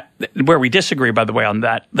 Where we disagree, by the way, on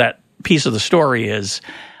that piece of the story is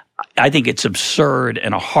I think it's absurd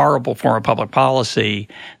and a horrible form of public policy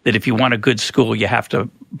that if you want a good school, you have to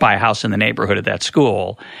buy a house in the neighborhood of that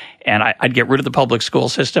school. And I'd get rid of the public school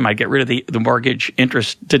system. I'd get rid of the mortgage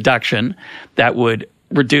interest deduction. That would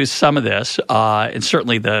reduce some of this, and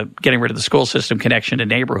certainly the getting rid of the school system connection to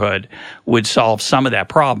neighborhood would solve some of that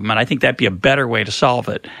problem. And I think that'd be a better way to solve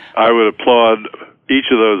it. I would applaud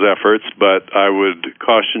each of those efforts, but I would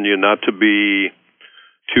caution you not to be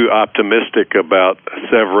too optimistic about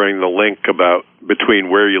severing the link between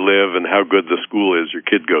where you live and how good the school is your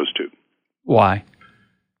kid goes to. Why?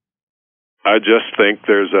 I just think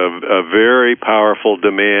there's a very powerful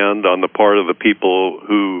demand on the part of the people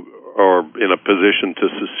who are in a position to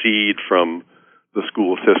secede from the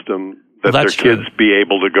school system, that their kids be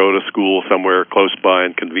able to go to school somewhere close by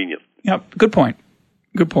and convenient. Yep, good point.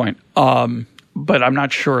 But I'm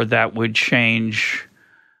not sure that would change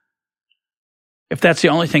if that's the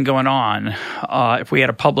only thing going on. If we had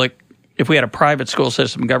a private school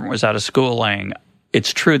system, government was out of schooling,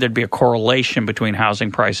 it's true there'd be a correlation between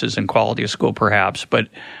housing prices and quality of school, perhaps, but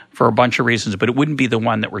for a bunch of reasons. But it wouldn't be the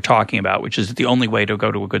one that we're talking about, which is that the only way to go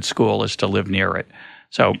to a good school is to live near it.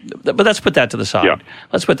 So, but let's put that to the side. Yeah.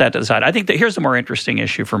 Let's put that to the side. I think that here's the more interesting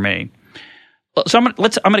issue for me. So I'm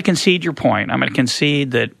going to concede your point. I'm going to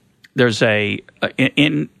concede that there's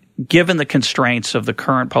given the constraints of the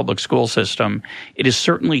current public school system, it is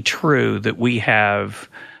certainly true that we have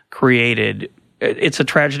created. It's a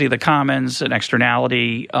tragedy of the commons, an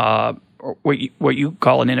externality, what you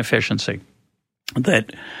call an inefficiency.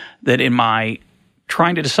 That in my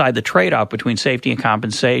trying to decide the trade-off between safety and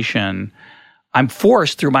compensation, I'm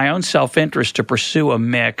forced through my own self-interest to pursue a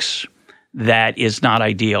mix that is not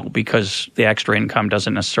ideal because the extra income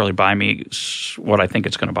doesn't necessarily buy me what I think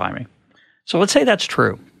it's going to buy me. So let's say that's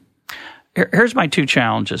true. Here's my two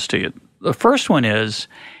challenges to you. The first one is,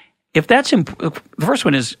 if that's the first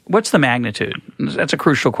one is, what's the magnitude? That's a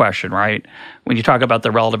crucial question, right? When you talk about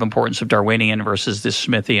the relative importance of Darwinian versus this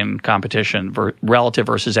Smithian competition, relative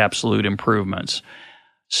versus absolute improvements.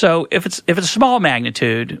 So if it's a small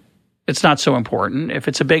magnitude, it's not so important. If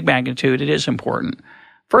it's a big magnitude, it is important.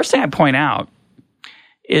 First thing I point out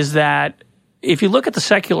is that if you look at the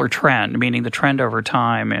secular trend, meaning the trend over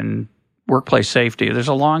time in workplace safety, there's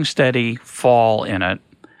a long, steady fall in it.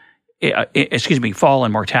 Fall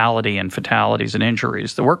in mortality and fatalities and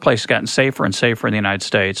injuries. The workplace has gotten safer and safer in the United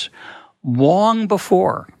States long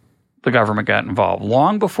before the government got involved,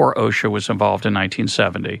 long before OSHA was involved in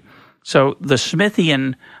 1970. So the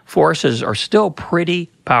Smithian forces are still pretty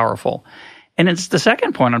powerful. And it's the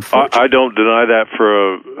second point, unfortunately. I don't deny that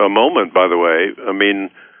for a moment, by the way. I mean,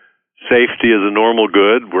 safety is a normal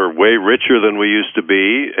good. We're way richer than we used to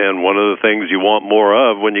be, and one of the things you want more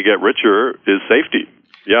of when you get richer is safety.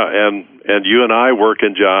 Yeah, and you and I work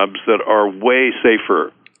in jobs that are way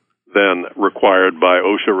safer than required by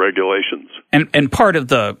OSHA regulations. And part of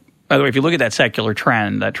by the way, if you look at that secular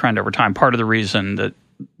trend, that trend over time, part of the reason that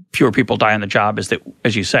fewer people die on the job is that,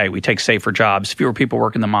 as you say, we take safer jobs. Fewer people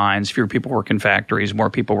work in the mines, fewer people work in factories,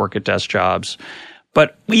 more people work at desk jobs.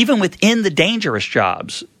 But even within the dangerous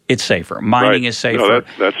jobs, it's safer. Mining is safer. No,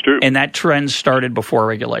 that's true. And that trend started before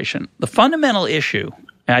regulation. The fundamental issue,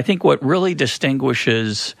 and I think what really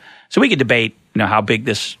distinguishes, so we could debate, how big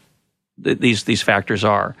these factors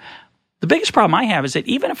are. The biggest problem I have is that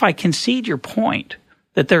even if I concede your point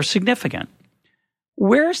that they're significant,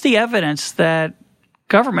 where's the evidence that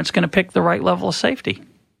government's going to pick the right level of safety?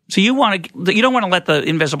 So you don't want to let the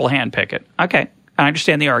invisible hand pick it. Okay, I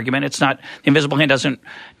understand the argument. It's not, the invisible hand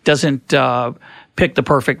doesn't pick the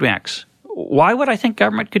perfect mix. Why would I think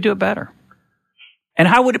government could do it better? And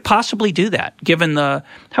how would it possibly do that,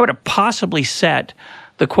 how would it possibly set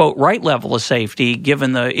the, quote, right level of safety,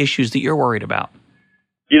 given the issues that you're worried about?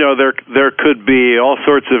 There could be all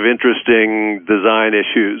sorts of interesting design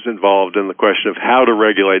issues involved in the question of how to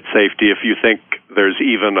regulate safety if you think there's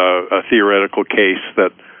even a theoretical case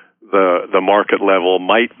that the market level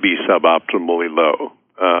might be suboptimally low.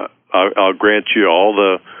 I'll grant you all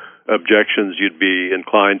the objections you'd be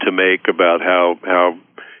inclined to make about how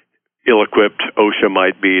ill-equipped OSHA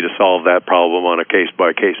might be to solve that problem on a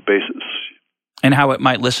case-by-case basis. And how it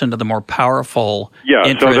might listen to the more powerful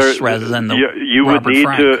interests rather than the you would need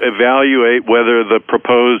Frank. to evaluate whether the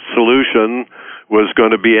proposed solution was going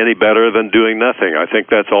to be any better than doing nothing. I think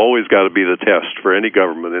that's always got to be the test for any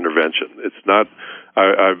government intervention. It's not.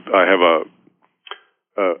 I have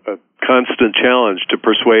a constant challenge to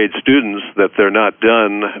persuade students that they're not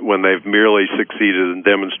done when they've merely succeeded in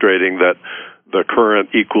demonstrating that the current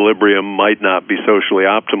equilibrium might not be socially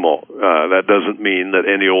optimal. That doesn't mean that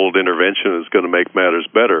any old intervention is going to make matters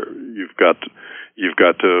better. You've got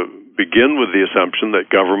to begin with the assumption that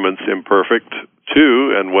government's imperfect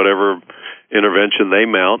too, and whatever intervention they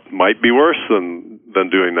mount might be worse than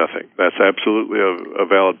doing nothing. That's absolutely a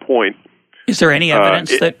valid point. Is there any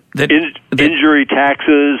evidence that injury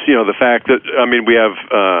taxes? The fact that we have.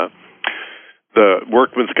 The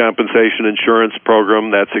Workmen's Compensation Insurance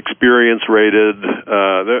Program, that's experience rated.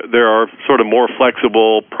 There are sort of more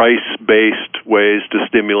flexible, price-based ways to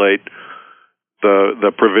stimulate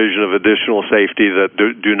the provision of additional safety that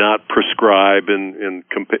do not prescribe in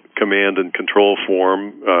command and control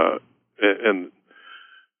form and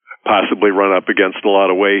possibly run up against a lot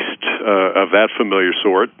of waste of that familiar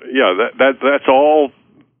sort. Yeah, that's all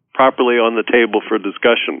properly on the table for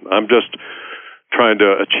discussion. I'm just trying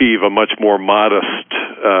to achieve a much more modest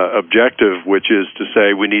objective, which is to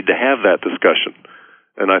say we need to have that discussion.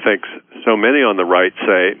 And I think so many on the right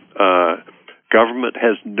say government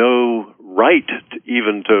has no right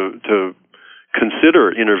even to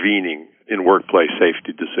consider intervening in workplace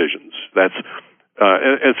safety decisions.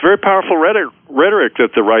 It's very powerful rhetoric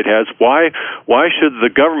that the right has. Why should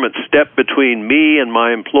the government step between me and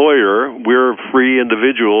my employer? We're free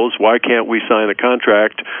individuals. Why can't we sign a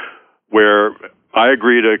contract where I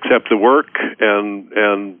agree to accept the work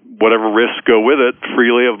and whatever risks go with it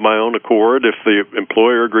freely of my own accord? If the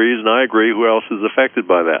employer agrees and I agree, who else is affected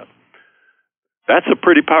by that? That's a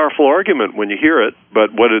pretty powerful argument when you hear it,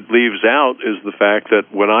 but what it leaves out is the fact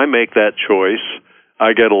that when I make that choice,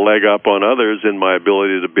 I get a leg up on others in my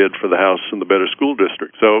ability to bid for the house in the better school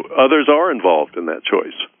district. So others are involved in that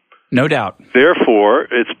choice. No doubt. Therefore,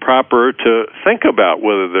 it's proper to think about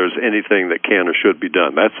whether there's anything that can or should be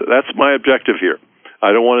done. That's my objective here.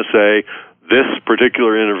 I don't want to say this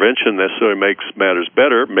particular intervention necessarily makes matters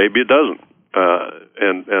better. Maybe it doesn't.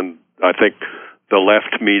 And I think the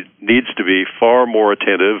left needs to be far more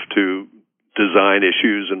attentive to design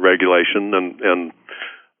issues and regulation and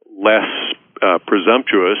less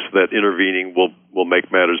presumptuous that intervening will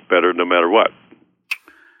make matters better no matter what.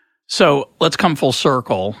 So let's come full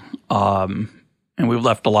circle. And we've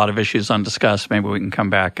left a lot of issues undiscussed. Maybe we can come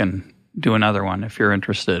back and do another one if you're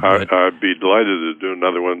interested. I'd be delighted to do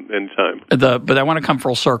another one anytime. But I want to come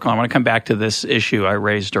full circle. I want to come back to this issue I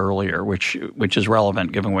raised earlier, which is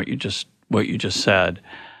relevant given what you just said.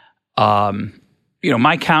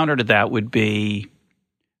 My counter to that would be,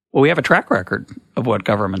 well, we have a track record of what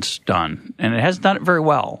government's done, and it has done it very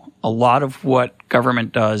well. A lot of what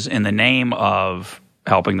government does in the name of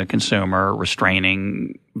helping the consumer,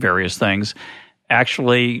 restraining various things,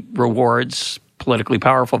 actually rewards politically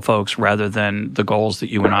powerful folks rather than the goals that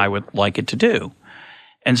you and I would like it to do.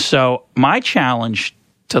 And so my challenge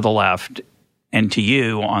to the left and to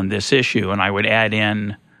you on this issue, and I would add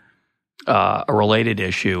in a related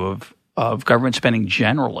issue of government spending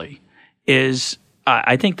generally, is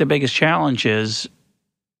I think the biggest challenge is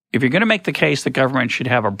if you're going to make the case that government should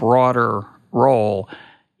have a broader role,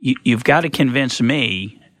 you've got to convince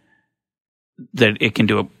me that it can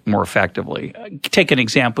do it more effectively. Take an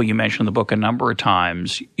example you mentioned in the book a number of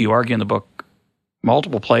times. You argue in the book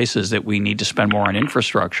multiple places that we need to spend more on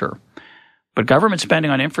infrastructure. But government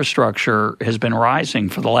spending on infrastructure has been rising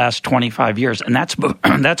for the last 25 years, and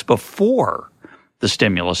that's before the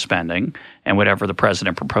stimulus spending and whatever the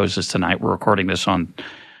president proposes tonight. We're recording this on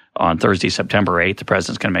Thursday, September 8th. The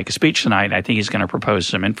president's going to make a speech tonight, and I think he's going to propose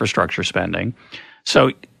some infrastructure spending.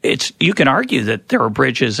 So you can argue that there are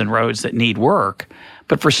bridges and roads that need work,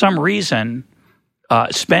 but for some reason,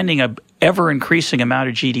 spending an ever-increasing amount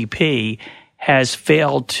of GDP has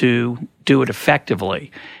failed to do it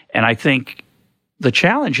effectively. And I think the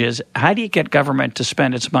challenge is, how do you get government to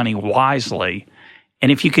spend its money wisely?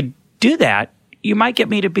 And if you could do that, you might get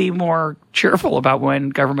me to be more cheerful about when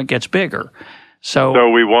government gets bigger. So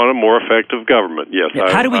we want a more effective government. Yes.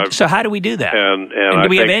 How do we do that? And do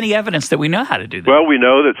we have any evidence that we know how to do that? Well, we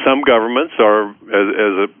know that some governments are,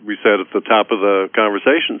 as we said at the top of the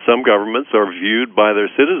conversation, some governments are viewed by their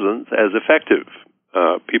citizens as effective.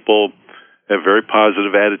 People have very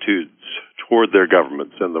positive attitudes toward their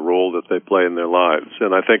governments and the role that they play in their lives.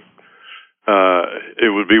 And I think it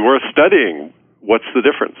would be worth studying. What's the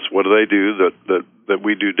difference? What do they do that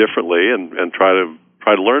we do differently, and try to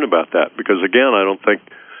learn about that, because again, I don't think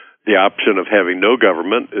the option of having no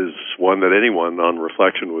government is one that anyone on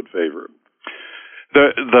reflection would favor.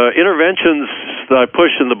 The interventions that I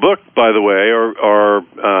push in the book, by the way, are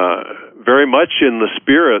very much in the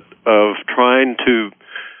spirit of trying to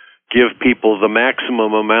give people the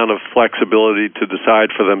maximum amount of flexibility to decide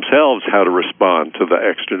for themselves how to respond to the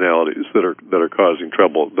externalities that are causing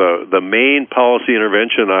trouble. The main policy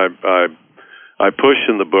intervention I push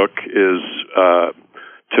in the book is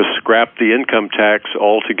to scrap the income tax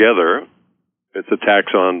altogether. It's a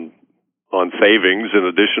tax on savings in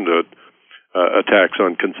addition to a tax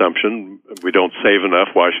on consumption. We don't save enough.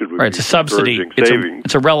 Why should we? Right, it's a subsidy.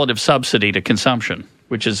 It's a relative subsidy to consumption,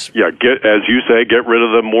 which is as you say, get rid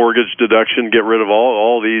of the mortgage deduction, get rid of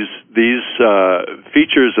all these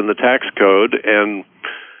features in the tax code, and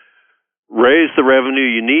raise the revenue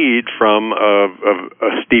you need from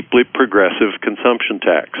a steeply progressive consumption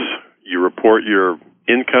tax. You report your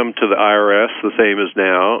income to the IRS the same as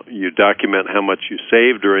now. You document how much you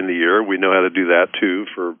save during the year. We know how to do that too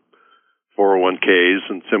for 401ks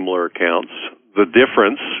and similar accounts. The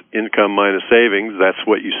difference, income minus savings, that's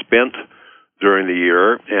what you spent during the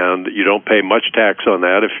year, and you don't pay much tax on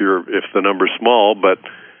that if the number's small, but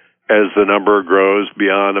as the number grows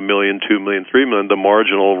beyond $1 million, $2 million, $3 million, the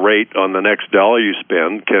marginal rate on the next dollar you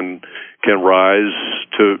spend can rise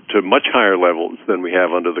to much higher levels than we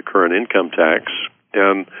have under the current income tax.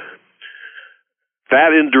 And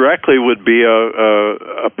that indirectly would be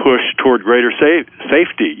a push toward greater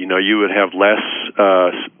safety. You would have less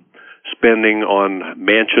spending on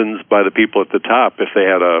mansions by the people at the top. If they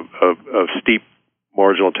had a steep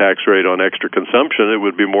marginal tax rate on extra consumption, it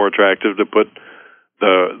would be more attractive to put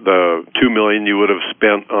the $2 million you would have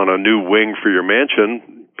spent on a new wing for your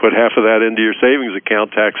mansion, put half of that into your savings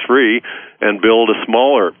account tax-free, and build a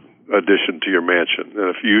smaller addition to your mansion.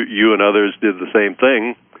 And if you and others did the same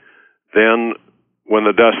thing, then when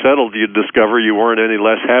the dust settled, you'd discover you weren't any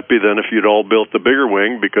less happy than if you'd all built the bigger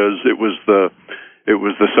wing, because it was the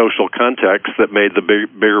social context that made the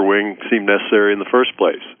bigger wing seem necessary in the first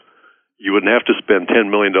place. You wouldn't have to spend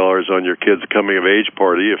 $10 million on your kids' coming of age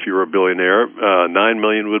party if you were a billionaire. $9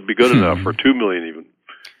 million would be good enough, or $2 million even.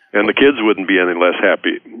 And the kids wouldn't be any less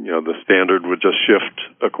happy. The standard would just shift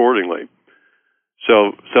accordingly.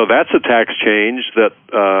 So that's a tax change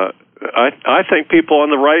that I think people on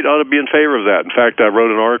the right ought to be in favor of that. In fact, I wrote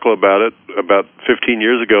an article about it about 15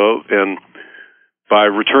 years ago, and by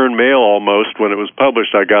return mail almost, when it was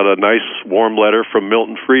published, I got a nice warm letter from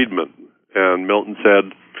Milton Friedman. And Milton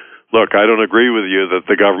said, look, I don't agree with you that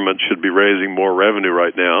the government should be raising more revenue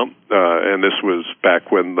right now. And this was back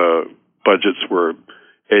when the budgets were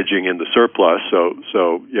edging into surplus.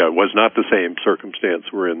 So yeah, it was not the same circumstance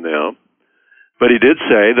we're in now. But he did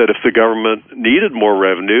say that if the government needed more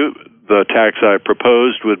revenue, the tax I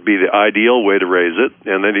proposed would be the ideal way to raise it.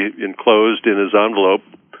 And then he enclosed in his envelope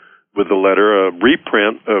with the letter a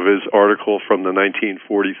reprint of his article from the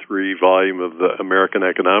 1943 volume of the American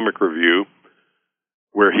Economic Review,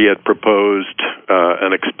 where he had proposed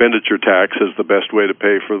an expenditure tax as the best way to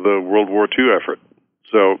pay for the World War II effort.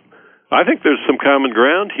 So I think there's some common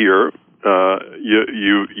ground here.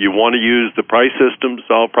 You want to use the price system to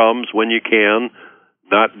solve problems when you can,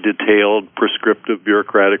 not detailed, prescriptive,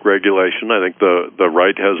 bureaucratic regulation. I think the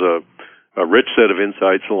right has a rich set of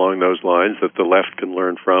insights along those lines that the left can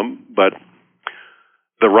learn from. But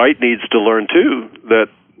the right needs to learn, too, that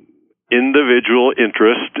individual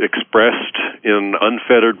interest expressed in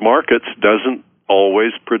unfettered markets doesn't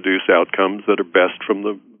always produce outcomes that are best from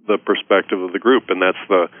the perspective of the group. And that's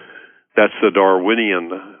the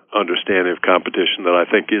Darwinian understanding of competition that I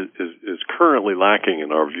think is currently lacking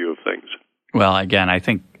in our view of things. Well, again, I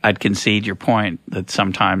think I'd concede your point that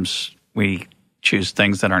sometimes we choose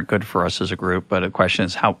things that aren't good for us as a group, but the question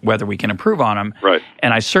is whether we can improve on them. Right.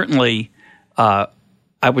 And I would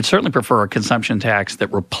certainly prefer a consumption tax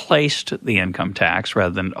that replaced the income tax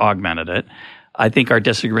rather than augmented it. I think our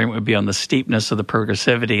disagreement would be on the steepness of the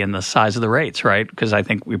progressivity and the size of the rates, right? Because I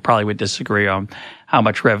think we probably would disagree on how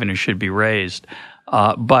much revenue should be raised.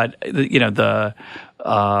 But I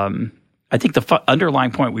think the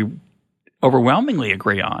underlying point we overwhelmingly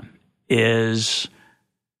agree on is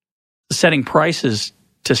setting prices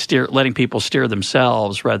to letting people steer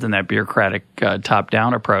themselves rather than that bureaucratic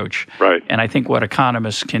top-down approach. Right. And I think what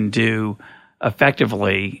economists can do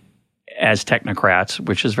effectively as technocrats,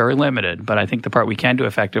 which is very limited, but I think the part we can do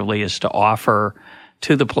effectively is to offer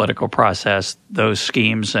to the political process those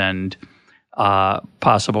schemes and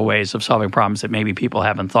possible ways of solving problems that maybe people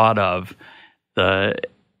haven't thought of,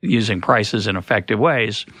 using prices in effective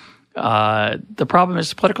ways. The problem is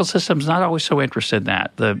the political system's not always so interested in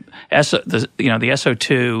that. The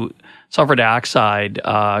SO2 sulfur dioxide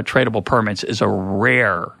tradable permits is a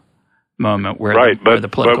rare moment where the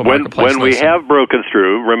political marketplace when we have broken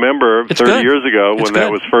through, remember 30 years ago when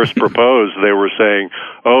that was first proposed, they were saying,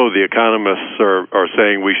 the economists are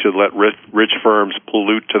saying we should let rich firms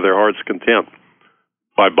pollute to their heart's content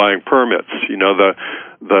by buying permits.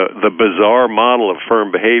 The bizarre model of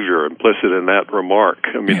firm behavior implicit in that remark.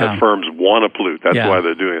 I mean, the firms want to pollute. That's why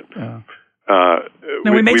they're doing it. Yeah.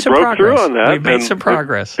 We made some broke progress. Through on that. We made some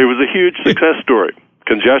progress. It was a huge success story.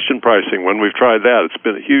 Congestion pricing, when we've tried that, it's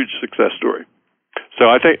been a huge success story. So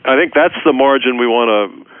I think that's the margin we want to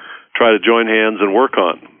try to join hands and work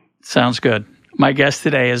on. Sounds good. My guest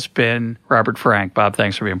today has been Robert Frank. Bob,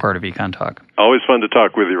 thanks for being part of Econ Talk. Always fun to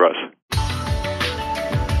talk with you, Russ.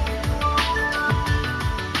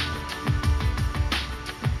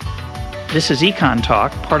 This is Econ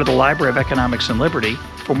Talk, part of the Library of Economics and Liberty.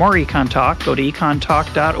 For more Econ Talk, go to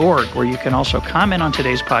econtalk.org, where you can also comment on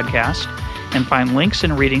today's podcast and find links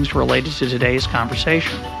and readings related to today's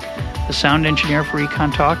conversation. The sound engineer for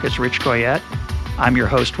Econ Talk is Rich Goyette. I'm your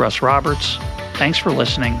host, Russ Roberts. Thanks for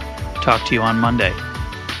listening. Talk to you on Monday.